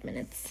 35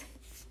 minutes.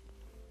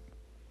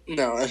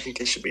 No, I think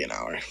it should be an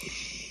hour.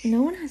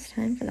 No one has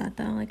time for that,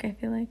 though. Like, I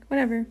feel like,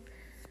 whatever.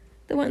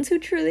 The ones who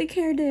truly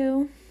care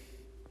do.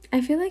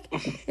 I feel like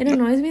it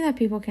annoys me that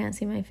people can't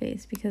see my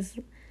face, because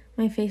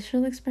my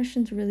facial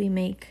expressions really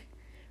make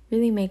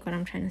what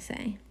I'm trying to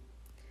say.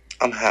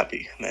 I'm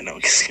happy that no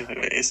one can see my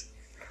face.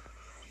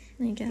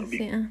 I guess,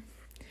 yeah.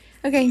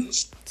 Okay,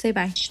 say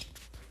bye.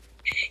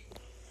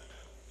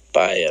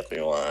 Bye,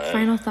 everyone.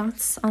 Final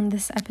thoughts on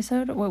this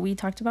episode? What we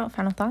talked about?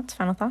 Final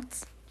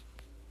thoughts?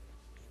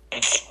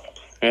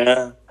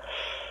 Yeah.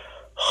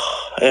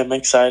 I'm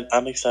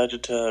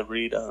excited to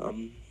read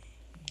the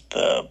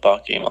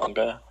Baki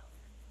manga.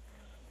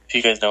 If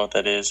you guys know what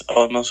that is.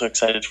 Oh, I'm also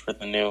excited for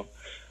the new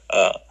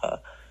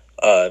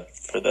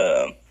for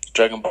the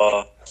Dragon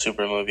Ball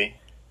Super movie.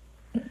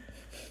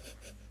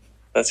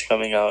 That's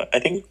coming out, I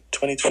think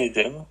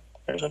 2022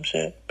 or some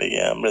shit. But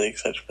yeah, I'm really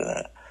excited for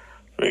that.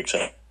 Very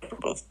excited for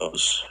both of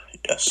those.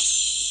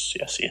 Yes.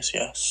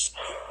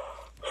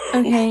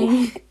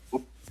 Okay.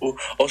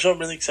 Also, I'm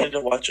really excited to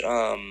watch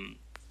the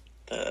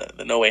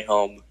No Way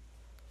Home.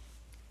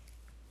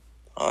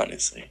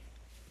 Honestly.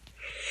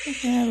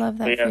 Okay, I love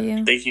that for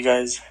you. Thank you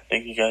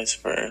guys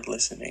for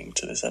listening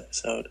to this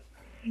episode.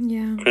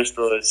 Yeah.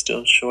 Crystal is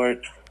still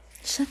short.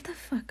 Shut the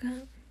fuck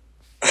up.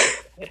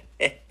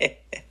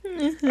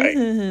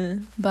 Right.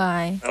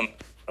 Bye.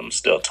 I'm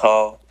still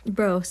tall.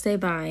 Bro, say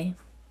bye.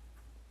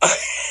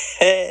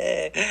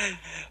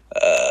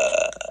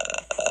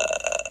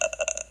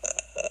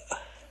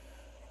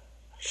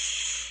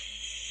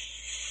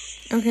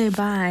 Okay,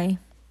 bye.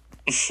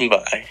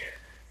 Bye.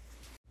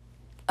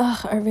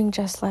 Ugh, Irving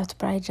just left,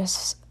 but I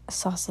just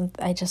saw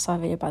a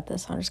video about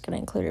this, so I'm just gonna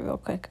include it real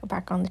quick.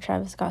 Back on the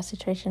Travis Scott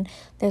situation,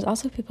 there's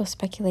also people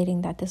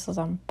speculating that this was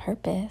on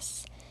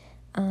purpose.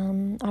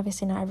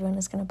 Obviously not everyone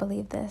is gonna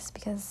believe this,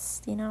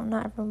 because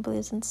not everyone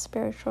believes in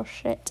spiritual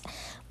shit,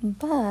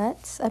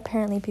 but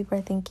apparently people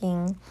are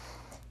thinking,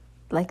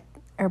 like,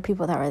 or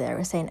people that were there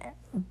were saying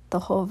the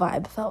whole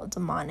vibe felt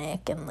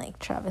demonic, and like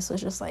Travis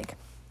was just like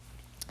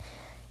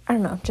I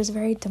don't know, just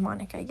very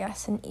demonic, I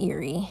guess, and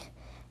eerie.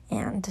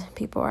 And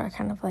people are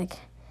kind of like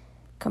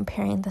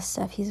comparing the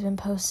stuff he's been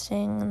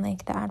posting and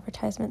like the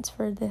advertisements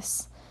for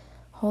this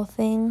whole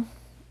thing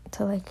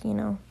to like, you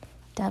know,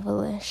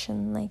 devilish,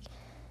 and like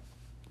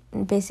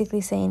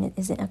basically saying it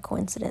isn't a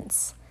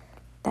coincidence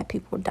that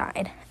people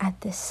died at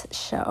this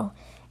show,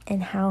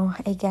 and how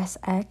I guess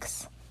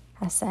X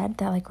has said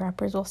that like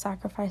rappers will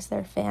sacrifice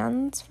their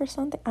fans for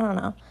something. I don't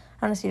know.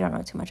 Honestly, don't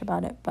know too much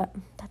about it, but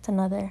that's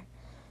another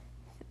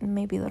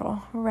maybe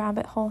little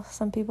rabbit hole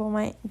some people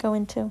might go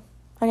into.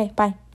 Okay, bye.